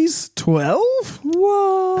 Series 12?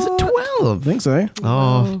 What? Is it 12? I think so.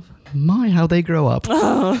 Oh, my, how they grow up.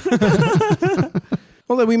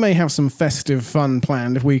 Although we may have some festive fun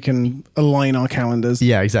planned if we can align our calendars.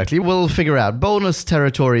 Yeah, exactly. We'll figure out. Bonus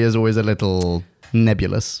territory is always a little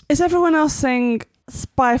nebulous. Is everyone else saying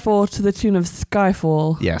Spyfall to the tune of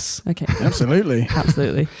Skyfall? Yes. Okay. Absolutely.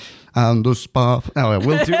 Absolutely. And the spy. Oh,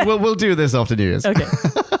 we'll do this after New Year's. Okay.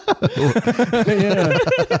 Yeah.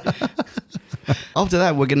 After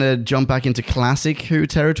that, we're going to jump back into classic Who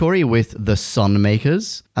territory with the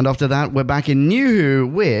Sunmakers. And after that, we're back in New Who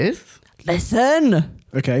with... Listen.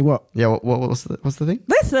 Okay, what? Yeah, what's the thing?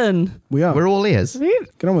 Listen. We are. We're all ears.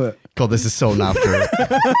 Get on with it. God, this is so naff true.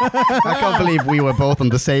 I can't believe we were both on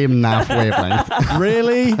the same naff wavelength.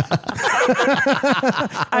 Really?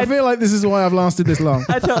 I feel like this is why I've lasted this long.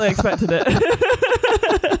 I totally expected it.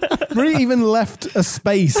 Really even left a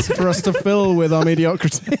space for us to fill with our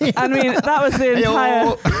mediocrity. I mean, that was the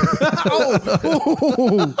entire...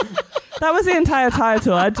 That was the entire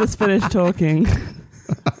title. I just finished talking.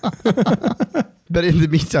 But in the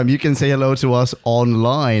meantime, you can say hello to us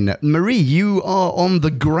online. Marie, you are on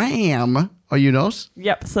the gram, are you not?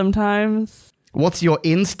 Yep, sometimes. What's your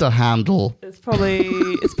Insta handle? It's probably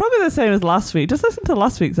the same as last week. Just listen to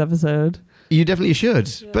last week's episode. You definitely should.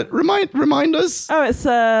 Yeah. But remind us. Oh, it's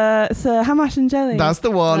ham, mash and jelly. That's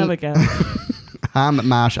the one. There we go. Ham,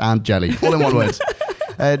 mash and jelly. All in one word.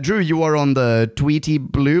 Drew, you are on the Tweety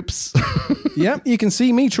Bloops. Yep, you can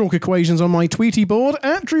see me chalk equations on my Tweety board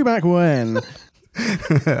at DrewBackWhen.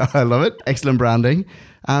 I love it. Excellent branding.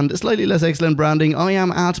 And slightly less excellent branding, I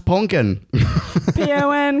am at Ponken.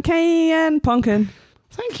 Ponken. Ponken.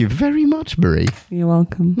 Thank you very much, Marie. You're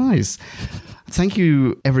welcome. Nice. Thank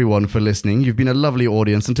you, everyone, for listening. You've been a lovely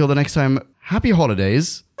audience. Until the next time, happy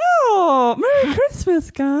holidays. Oh, Merry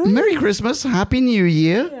Christmas, guys. Merry Christmas. Happy New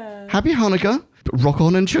Year. Yeah. Happy Hanukkah. Rock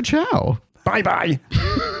on and ciao. Bye-bye. Bye.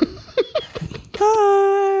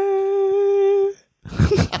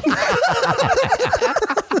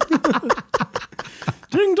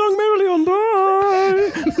 Ding dong merrily on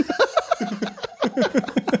bye.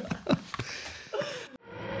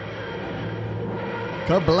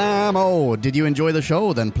 Kablamo! Did you enjoy the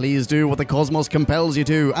show? Then please do what the cosmos compels you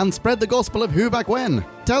to and spread the gospel of Who Back When.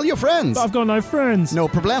 Tell your friends. I've got no friends. No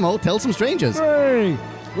problemo. Tell some strangers. Hey.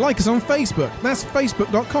 Like us on Facebook. That's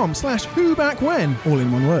facebook.com/whobackwhen. All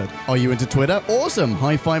in one word. Are you into Twitter? Awesome.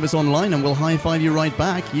 High five us online and we'll high five you right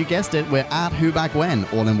back. You guessed it. We're at Who Back When.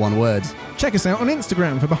 All in one word. Check us out on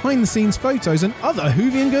Instagram for behind-the-scenes photos and other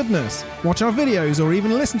Whovian goodness. Watch our videos or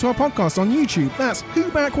even listen to our podcast on YouTube. That's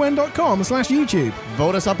whobackwhen.com/YouTube.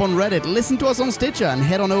 Vote us up on Reddit, listen to us on Stitcher, and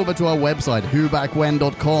head on over to our website,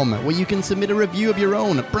 whobackwhen.com, where you can submit a review of your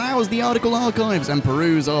own, browse the article archives, and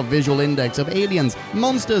peruse our visual index of aliens,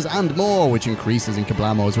 monsters, and more, which increases in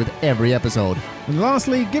kablamos with every episode. And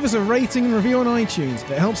lastly, give us a rating and review on iTunes.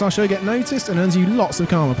 It helps our show get noticed and earns you lots of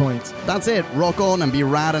karma points. That's it. Rock on and be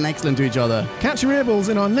rad and excellent to each other. Catch your earballs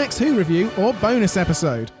in our next Who review or bonus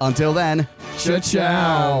episode. Until then,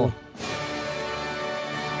 Ciao.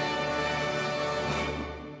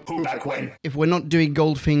 Who back when? If we're not doing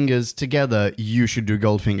Goldfingers together, you should do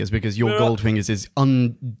Goldfingers because your Goldfingers is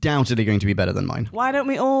undoubtedly going to be better than mine. Why don't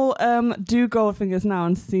we all do Goldfingers now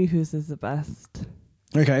and see whose is the best?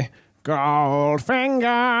 Okay.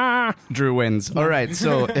 Goldfinger. Drew wins. All right,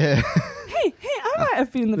 so... Hey, I might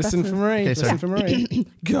have been the Listen best. for Marie. Okay, sorry. Listen for Marie.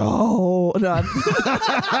 Go. No.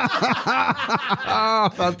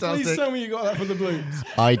 Fantastic. Please tell me you got that for the Blues.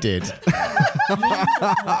 I did.